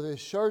 for they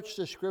searched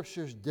the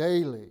Scriptures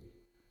daily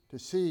to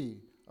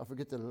see, I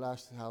forget the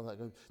last how that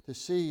goes, to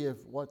see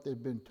if what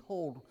they'd been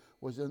told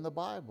was in the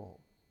Bible.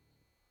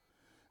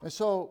 And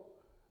so,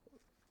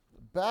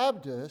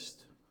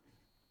 Baptist,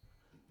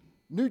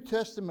 New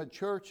Testament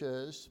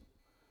churches,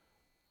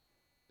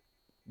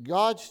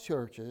 God's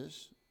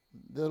churches,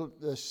 the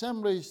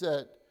assemblies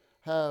that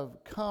have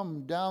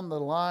come down the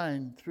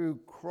line through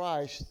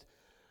Christ's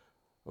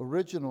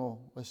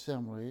original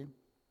assembly,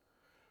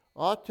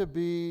 ought to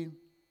be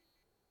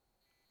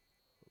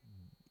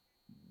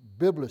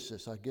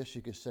biblicists, I guess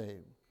you could say.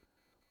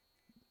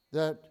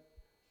 That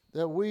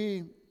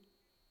we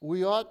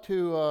ought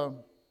to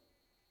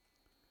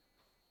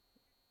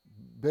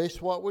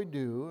base what we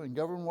do and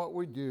govern what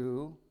we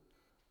do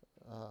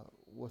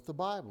with the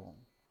Bible.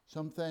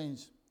 Some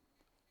things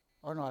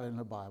are not in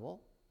the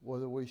Bible,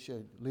 whether we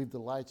should leave the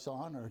lights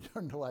on or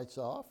turn the lights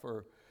off,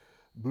 or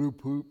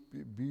blue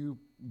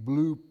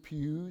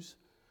pews.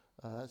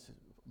 That's a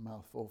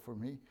mouthful for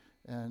me.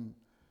 And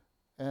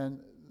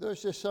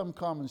there's just some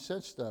common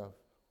sense stuff.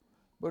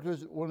 But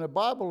when the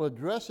Bible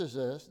addresses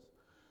this,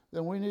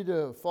 then we need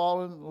to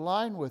fall in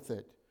line with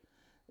it.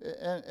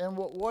 And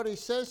what he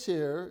says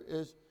here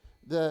is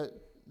that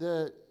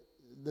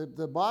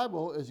the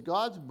Bible is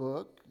God's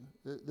book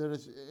that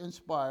is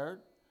inspired,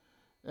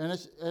 and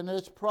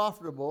it's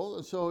profitable.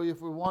 And so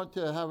if we want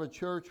to have a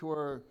church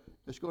where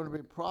it's going to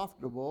be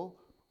profitable,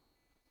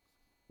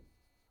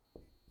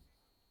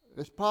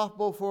 it's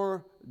profitable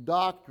for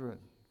doctrine.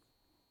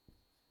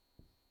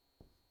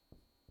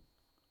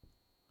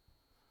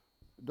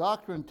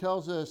 Doctrine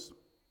tells us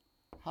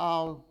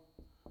how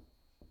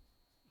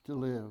to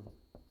live.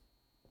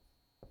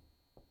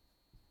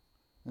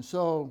 And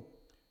so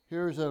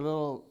here's a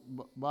little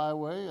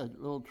byway, a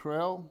little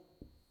trail.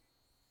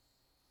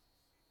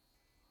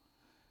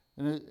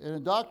 And the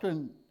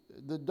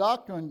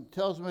doctrine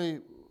tells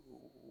me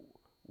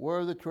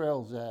where the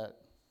trail's at,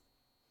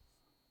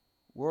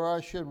 where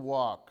I should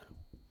walk.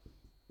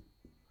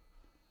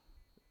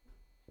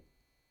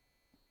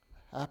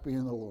 Happy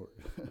in the Lord.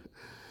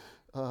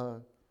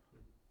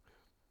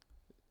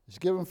 It's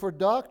given for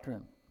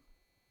doctrine.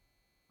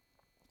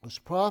 It's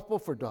profitable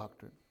for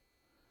doctrine.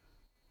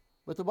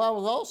 But the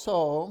Bible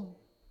also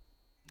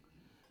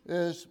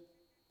is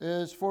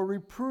for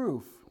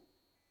reproof.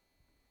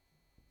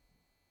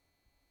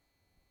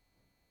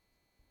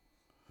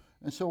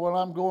 And so when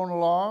I'm going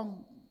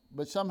along,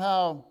 but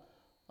somehow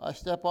I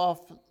step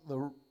off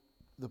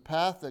the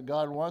path that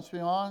God wants me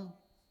on,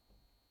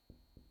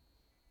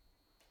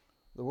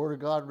 the Word of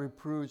God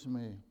reproves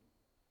me.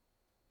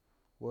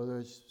 Whether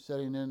it's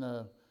sitting in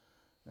a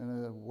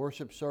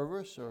worship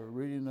service or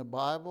reading the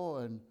Bible,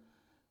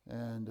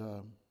 and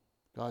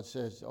God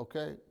says,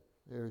 okay,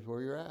 here's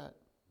where you're at.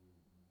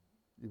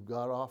 You've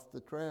got off the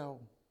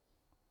trail.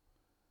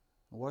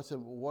 What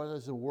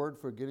is the word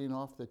for getting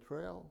off the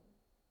trail?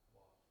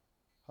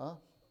 Huh?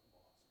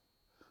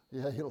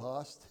 Yeah, you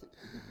lost.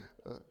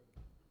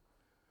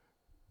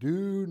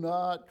 Do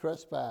not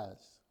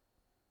trespass.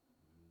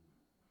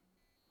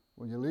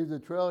 When you leave the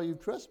trail, you've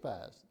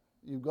trespassed.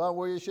 You've gone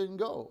where you shouldn't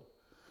go.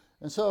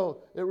 And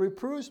so it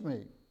reproves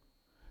me.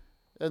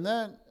 And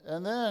then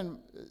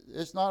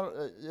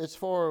it's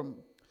for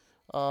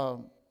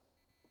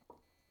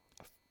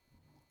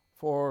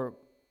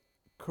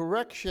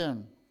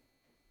correction.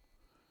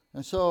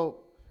 And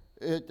so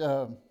it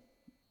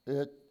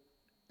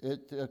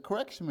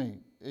corrects me.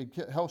 It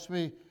helps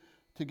me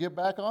to get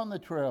back on the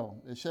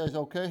trail. It says,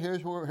 okay,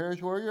 here's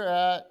where you're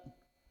at.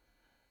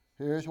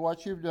 Here's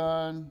what you've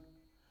done.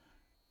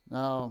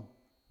 Now,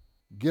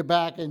 get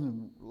back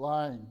in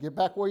line. Get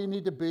back where you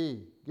need to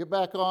be. Get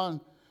back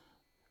on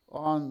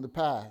the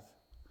path.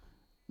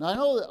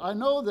 Now, I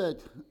know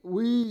that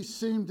we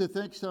seem to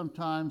think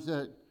sometimes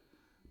that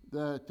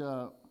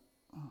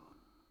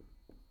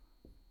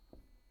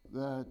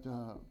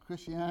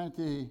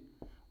Christianity,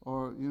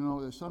 or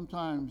that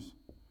sometimes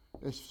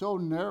it's so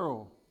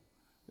narrow.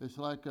 It's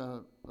like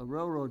a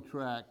railroad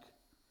track,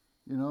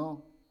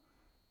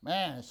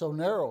 Man, it's so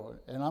narrow,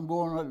 and I'm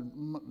going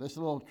on this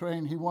little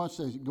train. He wants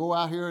to go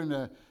out here in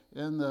the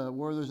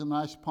where there's a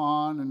nice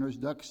pond and there's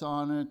ducks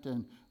on it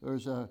and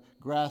there's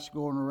grass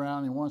going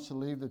around. He wants to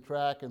leave the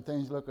track and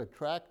things look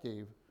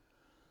attractive,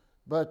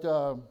 but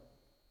the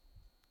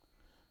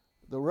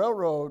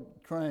railroad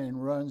train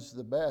runs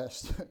the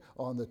best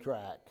on the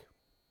track,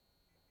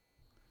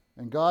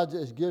 and God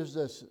just gives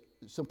us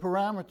some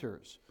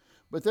parameters.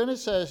 But then it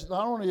says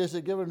not only is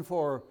it given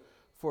for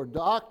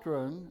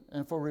doctrine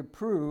and for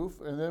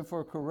reproof and then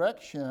for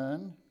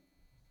correction,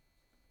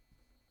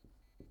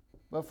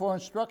 but for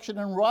instruction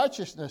in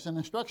righteousness. And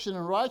instruction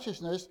in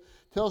righteousness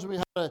tells me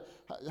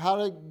how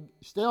to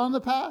stay on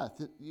the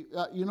path.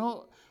 You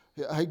know,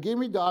 he gave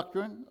me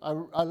doctrine.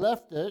 I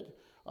left it.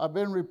 I've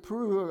been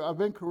reproved. I've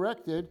been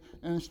corrected.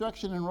 And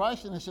instruction in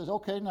righteousness says,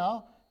 okay,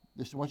 now,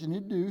 this is what you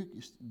need to do.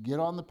 Get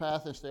on the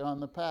path and stay on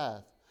the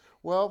path.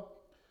 Well,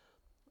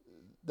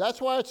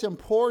 that's why it's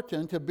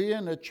important to be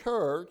in a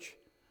church,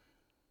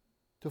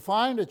 to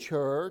find a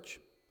church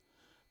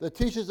that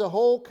teaches the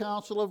whole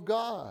counsel of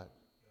God,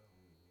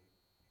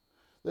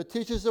 that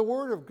teaches the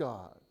Word of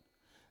God.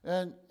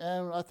 And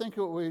I think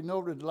what we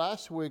noted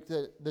last week,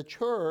 that the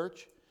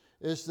church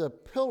is the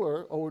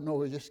pillar. Oh, no,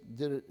 we just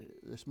did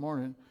it this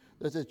morning.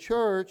 That the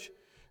church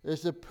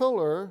is the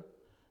pillar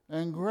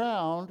and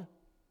ground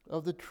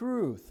of the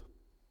truth.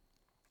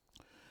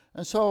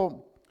 And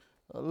so,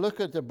 look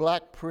at the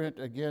black print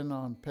again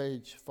on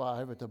page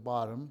 5 at the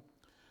bottom.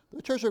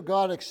 The Church of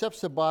God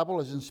accepts the Bible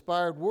as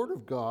inspired Word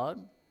of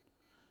God.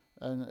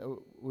 And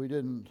we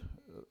didn't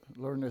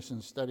learn this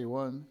in study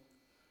 1.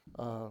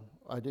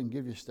 I didn't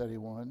give you study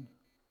 1.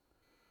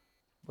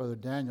 Brother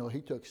Daniel,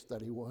 he took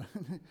study 1.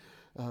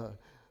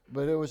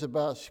 But it was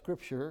about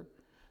Scripture.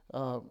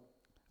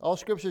 All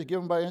Scripture is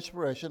given by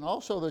inspiration.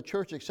 Also, the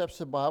church accepts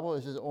the Bible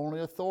as its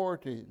only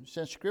authority.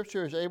 Since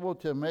Scripture is able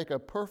to make a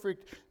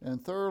perfect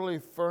and thoroughly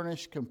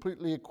furnished,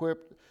 completely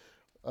equipped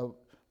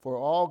for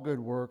all good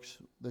works,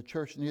 the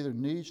church neither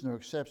needs nor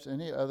accepts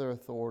any other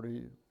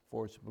authority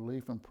for its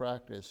belief and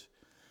practice.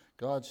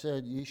 God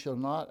said, "Ye shall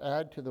not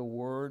add to the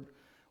word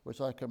which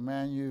I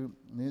command you,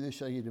 neither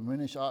shall ye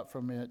diminish aught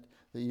from it,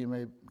 that ye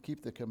may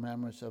keep the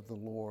commandments of the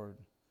Lord."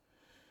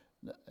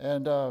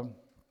 And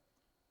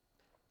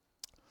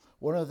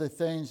one of the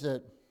things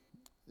that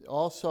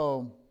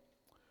also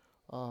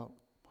not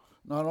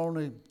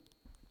only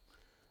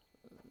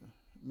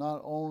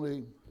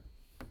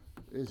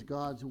is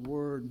God's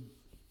word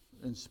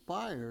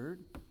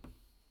inspired,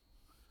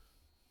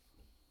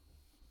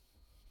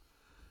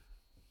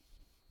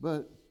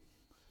 but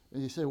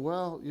you say,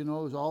 well, you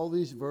know, there's all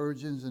these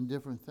virgins and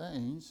different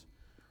things,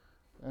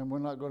 and we're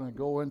not going to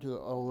go into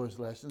all those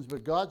lessons,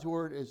 but God's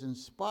word is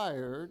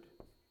inspired.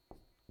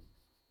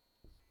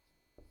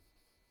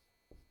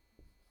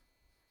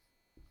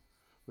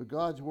 But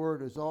God's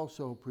word is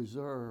also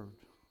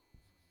preserved.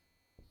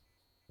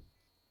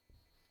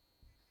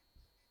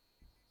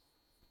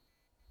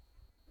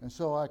 And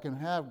so I can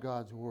have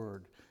God's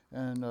word.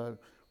 And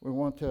we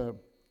want to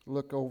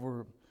look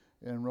over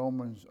in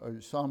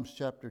Psalms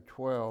chapter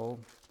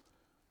 12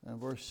 and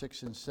verse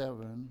 6 and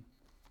 7.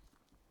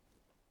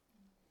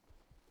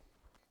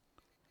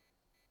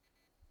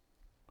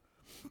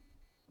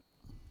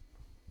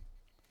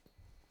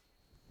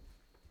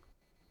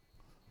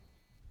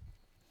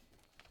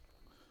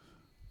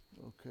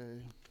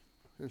 Okay,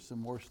 here's some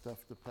more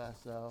stuff to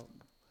pass out.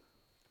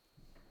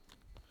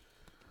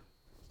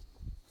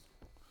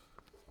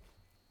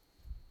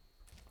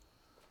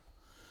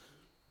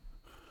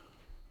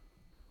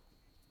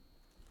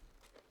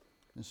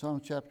 In Psalm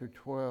chapter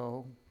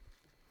 12,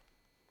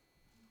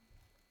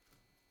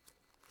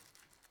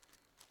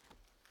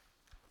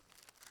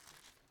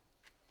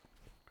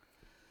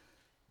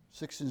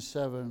 (6 and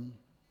 7),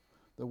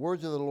 the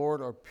words of the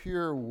Lord are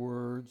pure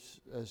words,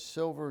 as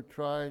silver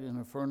tried in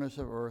a furnace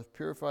of earth,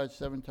 purified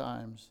 7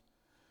 times.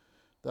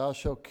 Thou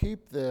shalt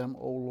keep them,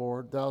 O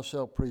Lord, thou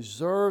shalt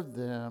preserve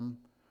them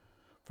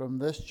from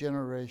this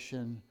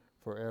generation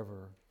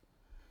forever.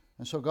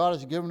 And so God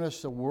has given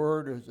us the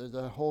word. There's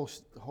a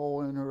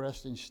whole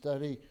interesting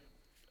study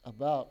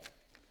about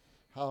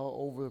how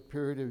over a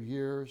period of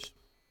years,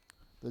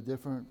 the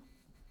different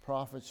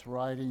prophets'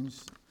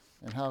 writings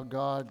and how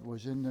God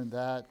was into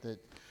that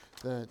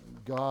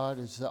God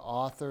is the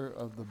author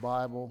of the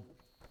Bible.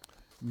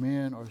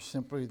 Men are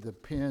simply the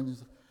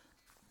pens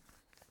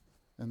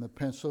and the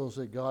pencils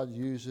that God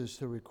uses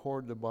to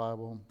record the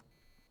Bible.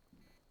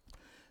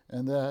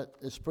 And that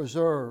it's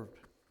preserved.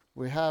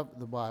 We have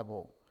the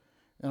Bible.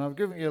 And I've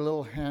given you a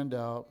little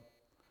handout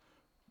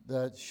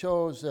that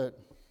shows that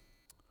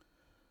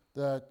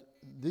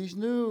these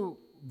new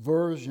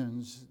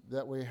versions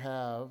that we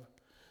have,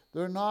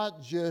 they're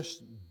not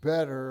just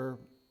better,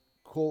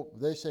 quote,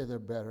 they say they're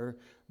better,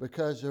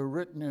 because they're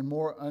written in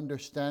more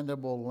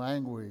understandable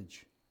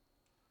language.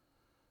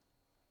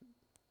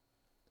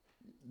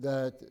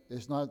 That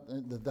it's not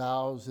the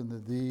thous and the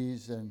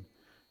these and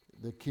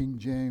the King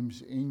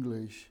James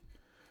English.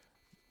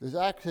 There's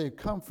actually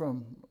come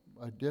from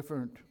a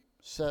different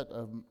set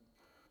of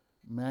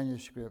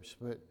manuscripts,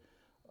 but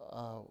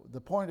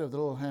the point of the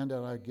little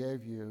handout I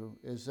gave you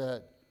is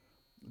that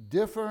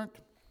different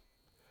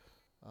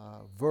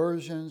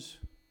versions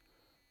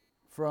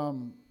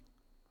from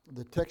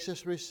the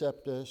Textus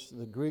Receptus,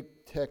 the Greek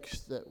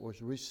text that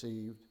was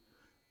received,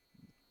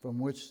 from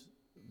which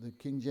the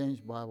King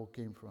James Bible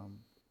came from,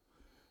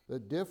 the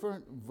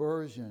different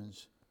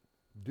versions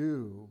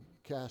do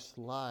cast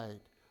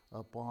light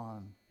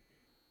upon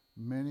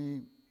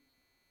many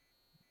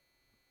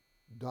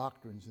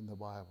doctrines in the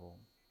Bible,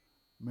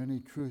 many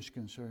truths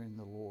concerning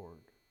the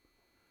Lord.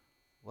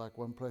 Like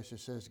one place it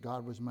says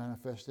God was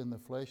manifest in the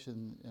flesh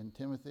in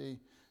Timothy,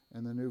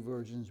 and the new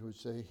versions would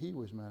say he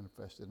was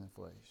manifest in the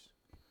flesh.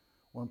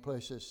 One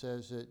place it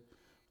says that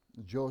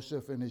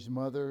Joseph and his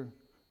mother,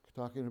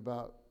 talking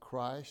about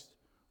Christ,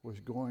 was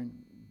going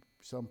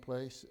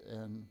someplace,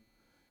 and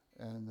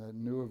the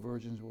newer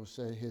versions will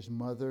say his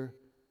mother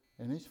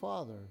and his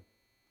father.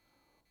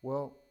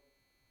 Well,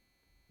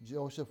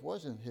 Joseph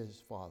wasn't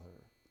his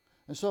father.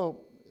 And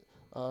so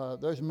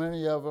there's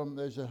many of them.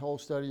 There's a whole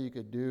study you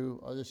could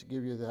do. I'll just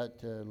give you that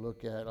to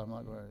look at. I'm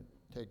not going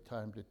to take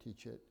time to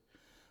teach it.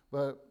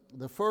 But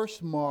the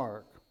first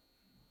mark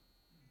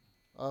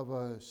of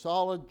a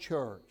solid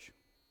church,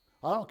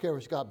 I don't care if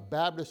it's got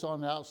Baptist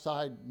on the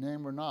outside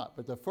name or not,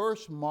 but the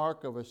first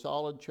mark of a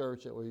solid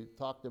church that we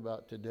talked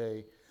about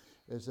today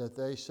is that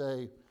they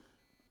say,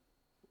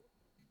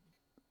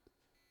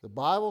 the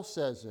Bible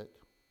says it,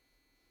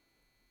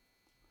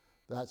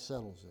 that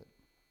settles it.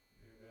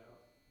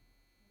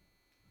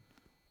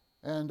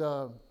 And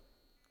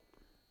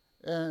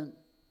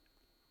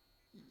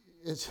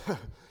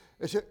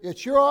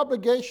it's your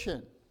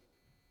obligation.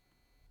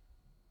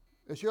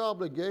 It's your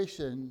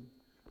obligation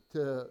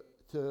to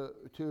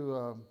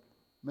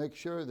make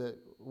sure that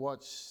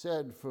what's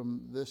said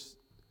from this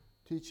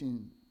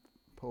teaching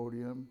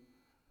podium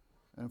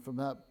and from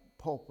that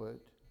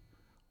pulpit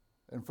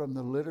and from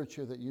the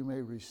literature that you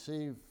may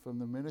receive from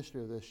the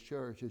ministry of this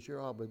church, it's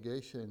your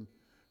obligation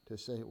to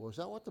say, well, is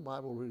that what the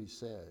Bible really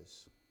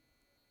says?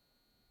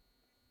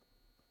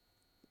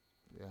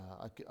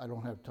 Yeah, I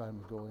don't have time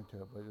to go into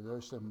it, but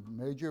there's some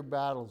major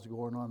battles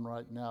going on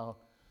right now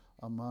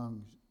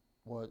among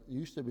what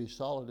used to be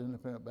Solid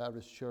Independent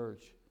Baptist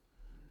Church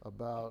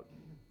about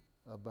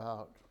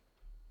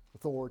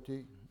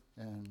authority.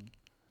 And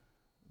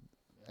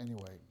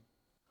anyway,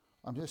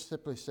 I'm just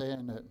simply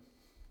saying that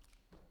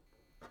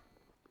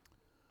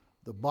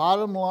the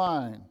bottom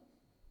line,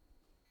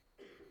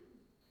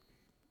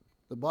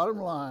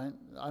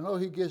 I know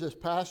he gives us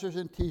pastors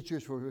and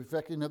teachers for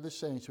perfecting of the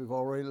saints. We've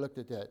already looked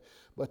at that.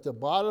 But the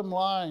bottom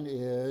line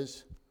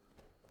is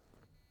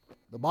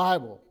the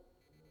Bible.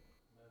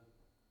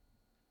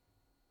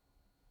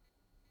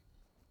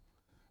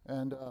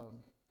 And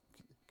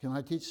can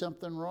I teach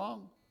something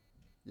wrong?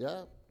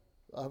 Yeah,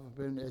 I've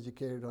been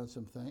educated on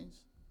some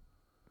things.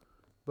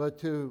 But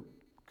to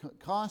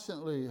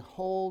constantly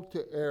hold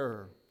to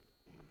error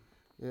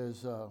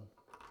is a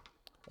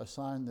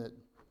sign that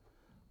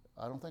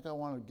I don't think I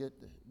want to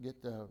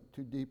get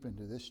too deep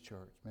into this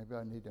church. Maybe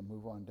I need to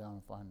move on down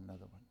and find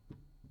another one.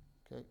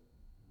 Okay?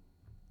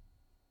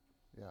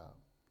 Yeah.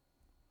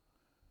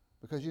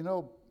 Because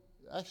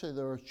actually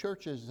there are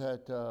churches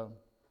that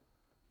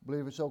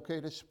believe it's okay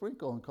to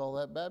sprinkle and call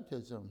that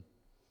baptism.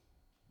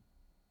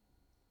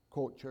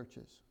 Quote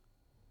churches.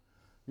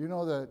 You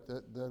know that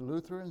the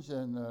Lutherans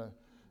and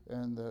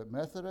the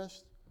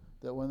Methodists,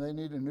 that when they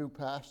need a new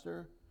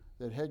pastor,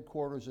 that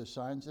headquarters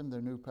assigns them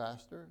their new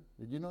pastor.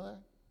 Did you know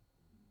that?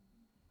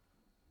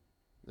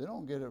 They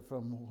don't get it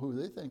from who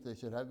they think they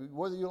should have,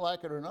 whether you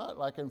like it or not.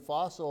 Like in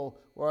Fossil,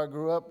 where I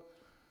grew up,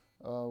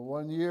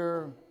 one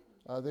year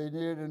they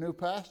needed a new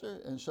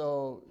pastor, and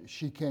so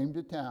she came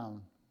to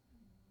town,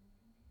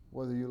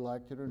 whether you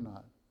liked it or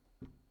not.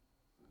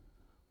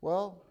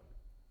 Well,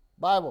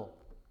 Bible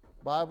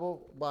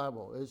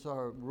is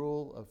our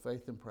rule of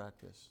faith and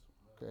practice.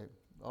 Okay,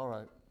 all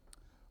right.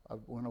 I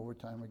went over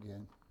time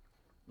again.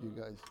 You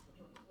guys.